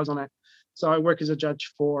 3 stars on it. So I work as a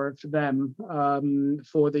judge for them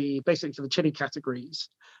basically for the chili categories,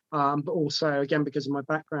 but also again because of my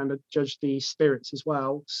background, I judge the spirits as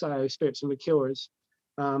well, so spirits and liqueurs.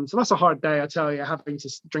 So that's a hard day, I tell you, having to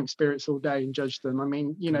drink spirits all day and judge them. I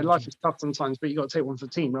mean, life is tough sometimes, but you got to take one for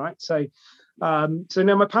the team, right? So,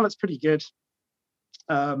 no, my palate's pretty good,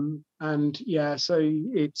 and yeah, so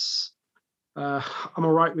it's I'm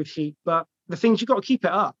all right with heat, but the things you got to keep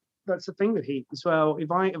it up. That's the thing with heat as well.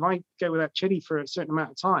 If I go without chili for a certain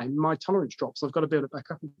amount of time, my tolerance drops. I've got to build it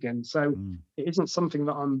back up again. So it isn't something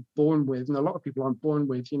that I'm born with, and a lot of people aren't born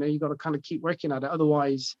with. You got to kind of keep working at it.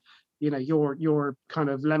 Otherwise, your kind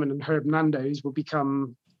of lemon and herb Nando's will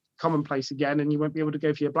become commonplace again, and you won't be able to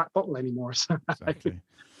go for your black bottle anymore. So, exactly.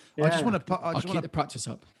 I just want to keep the practice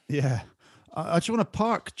up. Yeah. I just want to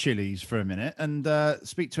park Chili's for a minute and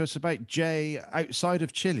speak to us about Jay outside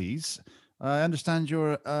of Chili's. I understand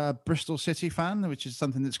you're a Bristol City fan, which is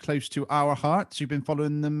something that's close to our hearts. You've been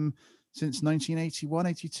following them since 1981,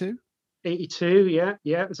 82? 82, yeah.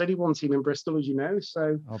 There's only one team in Bristol, as you know.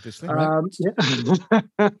 So obviously, yeah,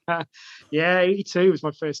 yeah. 82 was my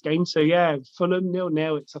first game. So yeah, Fulham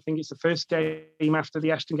 0-0. I think it's the first game after the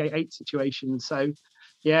Ashton Gate 8 situation. So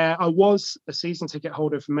yeah, I was a season ticket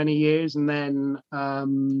holder for many years, and then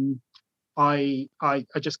I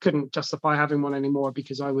just couldn't justify having one anymore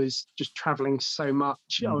because I was just traveling so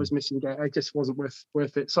much. I was missing it. It just wasn't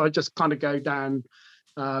worth it. So I just kind of go down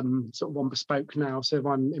sort of one bespoke now. So if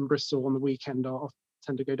I'm in Bristol on the weekend, I'll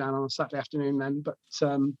tend to go down on a Saturday afternoon then. But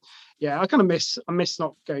yeah, I kind of miss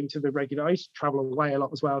not going to the regular. I used to travel away a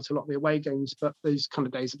lot as well to a lot of the away games, but those kind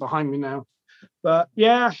of days are behind me now. But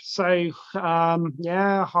yeah, so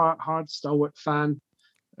yeah, hard stalwart fan.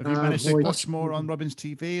 Have you managed to watch more on Robins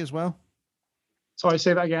TV as well? Sorry,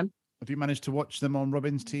 say that again. Have you managed to watch them on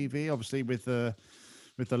Robins TV? Obviously, with the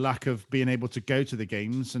lack of being able to go to the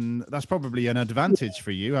games, and that's probably an advantage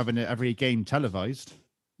for you having every game televised.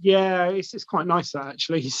 Yeah, it's quite nice that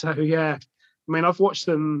actually. So yeah, I mean, I've watched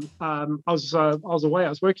them. I was away. I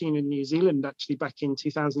was working in New Zealand actually back in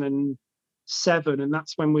 2007, and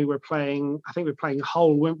that's when we were playing. I think we were playing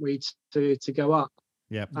Hull, weren't we, to go up?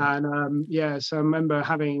 Yeah. And yeah, so I remember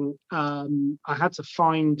having I had to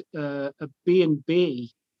find a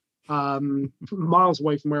B&B miles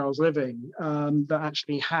away from where I was living that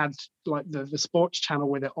actually had like the sports channel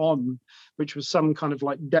with it on, which was some kind of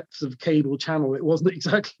like depths of cable channel. It wasn't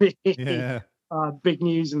exactly big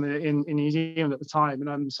news in New Zealand at the time,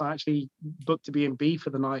 and so I actually booked a B&B for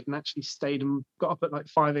the night and actually stayed and got up at like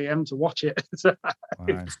 5 a.m. to watch it.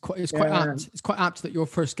 Wow. It's quite apt. It's quite apt that your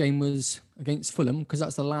first game was against Fulham, because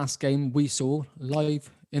that's the last game we saw live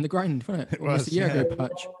in the ground, wasn't it? Almost a year ago,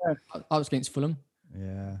 Patch. I was against Fulham.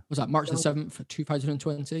 Yeah. Was that March the 7th,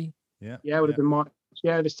 2020? Yeah. Yeah, it would have been March.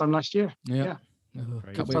 Yeah, this time last year. Yeah. Can't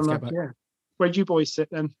wait to get back. Yeah. Where'd you boys sit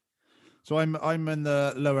then? So I'm in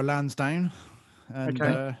the lower Lansdowne.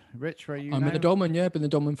 And Rich, where are you? I'm in the Dolman. Yeah, been in the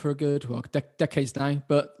Dolman for a good decades now.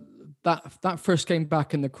 But that first game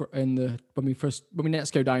back in the when we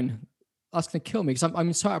next go down, that's gonna kill me because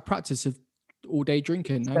I'm so out of practice of all day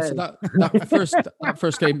drinking now. So that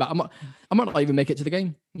first game back, I might not even make it to the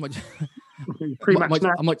game. I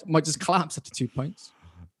might just collapse after 2 points.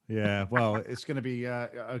 Yeah, well, it's going to be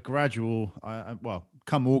a gradual. Well,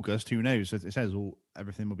 come August, who knows? It says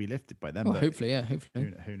everything will be lifted by then. Well, hopefully, yeah,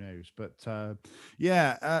 hopefully. Who knows? But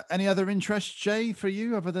yeah, any other interests, Jay, for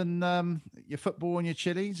you other than your football and your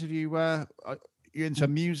chilies? Have you into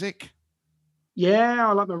music? Yeah,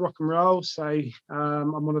 I like my rock and roll. So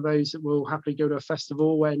I'm one of those that will happily go to a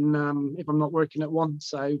festival when if I'm not working at one.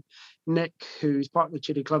 So Nick, who's part of the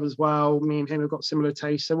Chili Club as well, me and him have got similar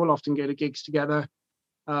tastes. So we'll often go to gigs together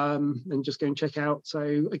and just go and check out.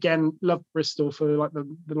 So again, love Bristol for like the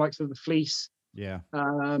likes of the Fleece. Yeah.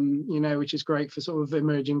 Which is great for sort of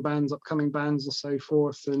emerging bands, upcoming bands and so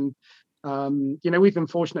forth. And we've been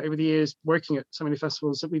fortunate over the years working at so many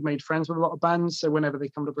festivals that we've made friends with a lot of bands. So whenever they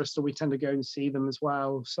come to Bristol, we tend to go and see them as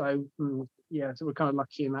well. So so we're kind of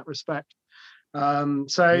lucky in that respect.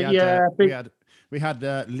 We had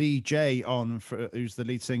Lee J on, who's the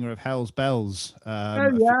lead singer of Hell's Bells,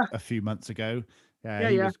 a few months ago.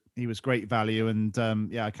 He was he was great value, and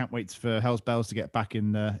yeah, I can't wait for Hell's Bells to get back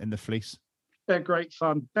in the fleece. They're great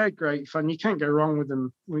fun. They're great fun. You can't go wrong with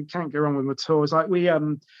them. We can't go wrong with them at all. It's like we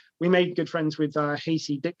made good friends with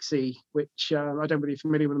Hasty Dixie, which I don't know if you're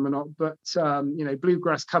familiar with them or not, but you know,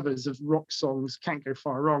 bluegrass covers of rock songs can't go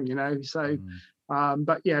far wrong, you know. So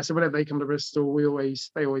but yeah, so whenever they come to Bristol,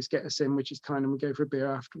 they always get us in, which is kind of, we go for a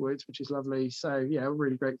beer afterwards, which is lovely. So yeah, we're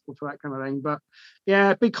really grateful for that kind of thing. But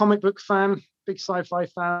yeah, big comic book fan, big sci-fi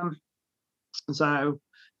fan. So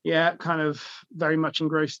yeah, kind of very much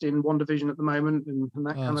engrossed in WandaVision at the moment and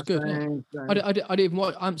that kind of good, thing. Yeah. So. I didn't even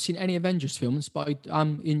watch, I haven't seen any Avengers films, but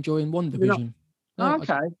I'm enjoying WandaVision.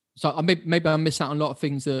 Okay. So maybe I miss out on a lot of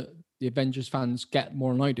things that the Avengers fans get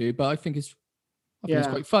more than I do, but I think it's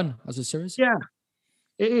quite fun as a series. Yeah,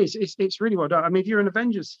 it is. It's really well done. I mean, if you're an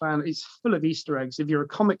Avengers fan, it's full of Easter eggs. If you're a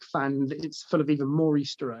comic fan, it's full of even more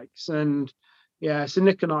Easter eggs. And yeah, so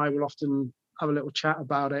Nick and I will often have a little chat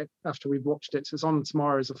about it after we've watched it. So it's on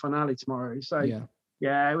tomorrow as a finale tomorrow. So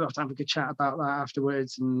yeah, we'll have to have a good chat about that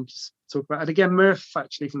afterwards and just talk about it. Again, Murph,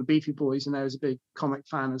 actually, from the Beefy Boys, and there is a big comic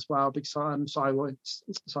fan as well, big Star Wars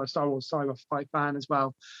sci-fi fan as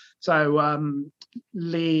well. So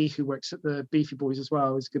Lee, who works at the Beefy Boys as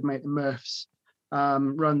well, is a good mate of Murph's.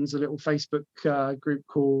 Runs a little Facebook group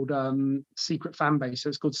called Secret Fan Base. So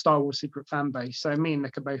it's called Star Wars Secret Fan Base. So me and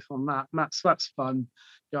Nick are both on that. And that's fun.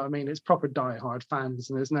 You know what I mean? It's proper diehard fans,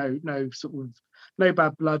 and there's no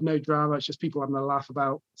bad blood, no drama. It's just people having a laugh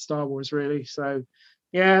about Star Wars, really. So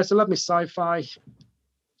yeah, it's a lovely sci-fi. You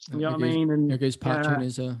know what I mean? And there goes Patrick and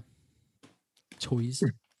his toys.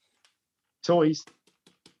 Toys.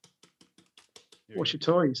 What's your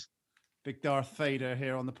toys? Big Darth Vader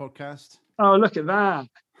here on the podcast. Oh, look at that.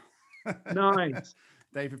 Nice.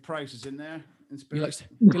 David Price is in there. He likes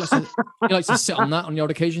to sit on that on the odd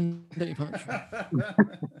occasion, don't you, Patrick?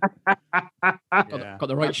 Got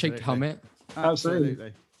the right shaped helmet.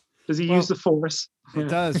 Absolutely. Does he use the Force? He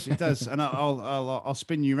does. And I'll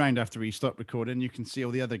spin you around after we stop recording. You can see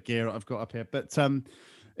all the other gear I've got up here. But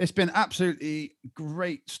it's been absolutely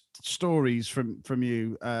great stories from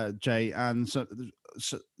you, Jay, and so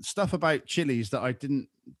stuff about chilies that I didn't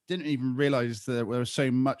even realize there was so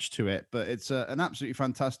much to it. But it's an absolutely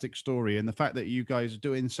fantastic story, and the fact that you guys are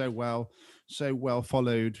doing so well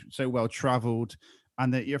followed, so well traveled,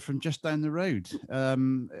 and that you're from just down the road.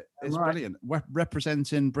 It's brilliant.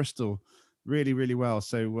 Representing Bristol really, really well.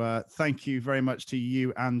 So thank you very much to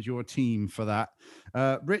you and your team for that.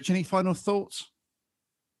 Rich, any final thoughts?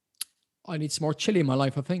 I need some more chili in my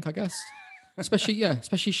life, I guess.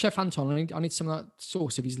 Especially Chef Anton. I need some of that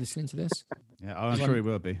sauce if he's listening to this. Yeah, I'm sure he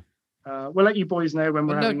will be. We'll let you boys know when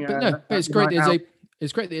we're having. But it's great that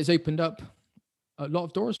it's great that it's opened up a lot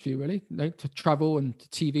of doors for you, really. You know, to travel and to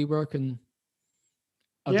TV work and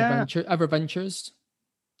other ventures.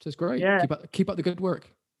 So it's great. Yeah. Keep up the good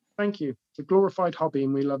work. Thank you. It's a glorified hobby,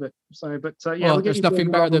 and we love it. So, but there's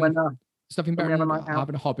nothing better than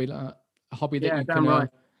having a hobby like that. A hobby that you can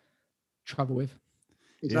travel with.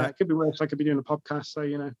 Exactly. It could be worse. I could be doing a podcast, so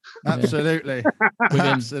you know. Absolutely.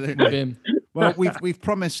 Absolutely. With him. Well, we've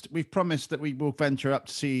promised that we will venture up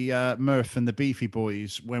to see Murph and the Beefy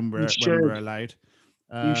Boys when we're allowed.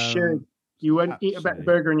 You should. You won't eat a better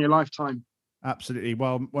burger in your lifetime. Absolutely.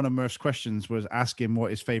 Well, one of Murph's questions was ask him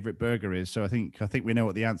what his favorite burger is. So I think we know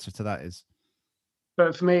what the answer to that is.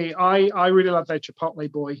 But for me, I really love their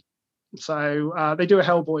Chipotle boy. So they do a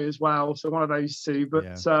Hellboy as well. So one of those two.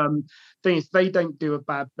 But thing is, they don't do a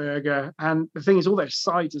bad burger. And the thing is, all their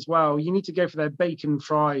sides as well. You need to go for their bacon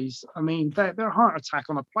fries. I mean, they're a heart attack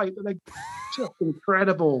on a plate, but they're just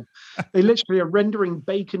incredible. They literally are rendering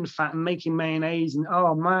bacon fat and making mayonnaise. And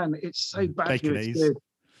oh man, it's so bad. It's good.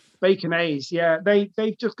 Baconaise, yeah.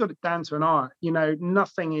 They've just got it down to an art. You know,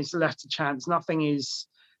 nothing is left to chance. Nothing is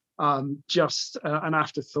just an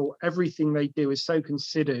afterthought. Everything they do is so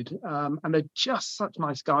considered, and they're just such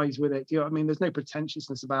nice guys with it. You know what I mean? There's no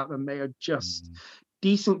pretentiousness about them. They are just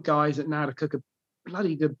decent guys that know how to cook a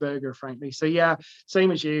bloody good burger, frankly. So yeah,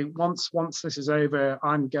 same as you. Once this is over,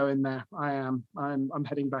 I'm going there. I'm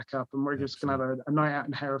heading back up, and we're just gonna have a night out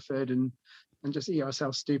in Hereford and just eat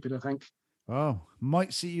ourselves stupid, I think. Oh,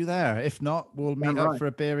 might see you there. If not, we'll meet up for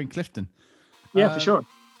a beer in Clifton. Yeah, for sure.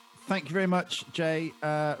 Thank you very much, Jay.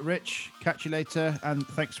 Rich, catch you later. And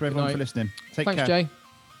thanks for everyone for listening. Take care. Thanks, Jay.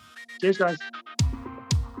 Cheers, guys.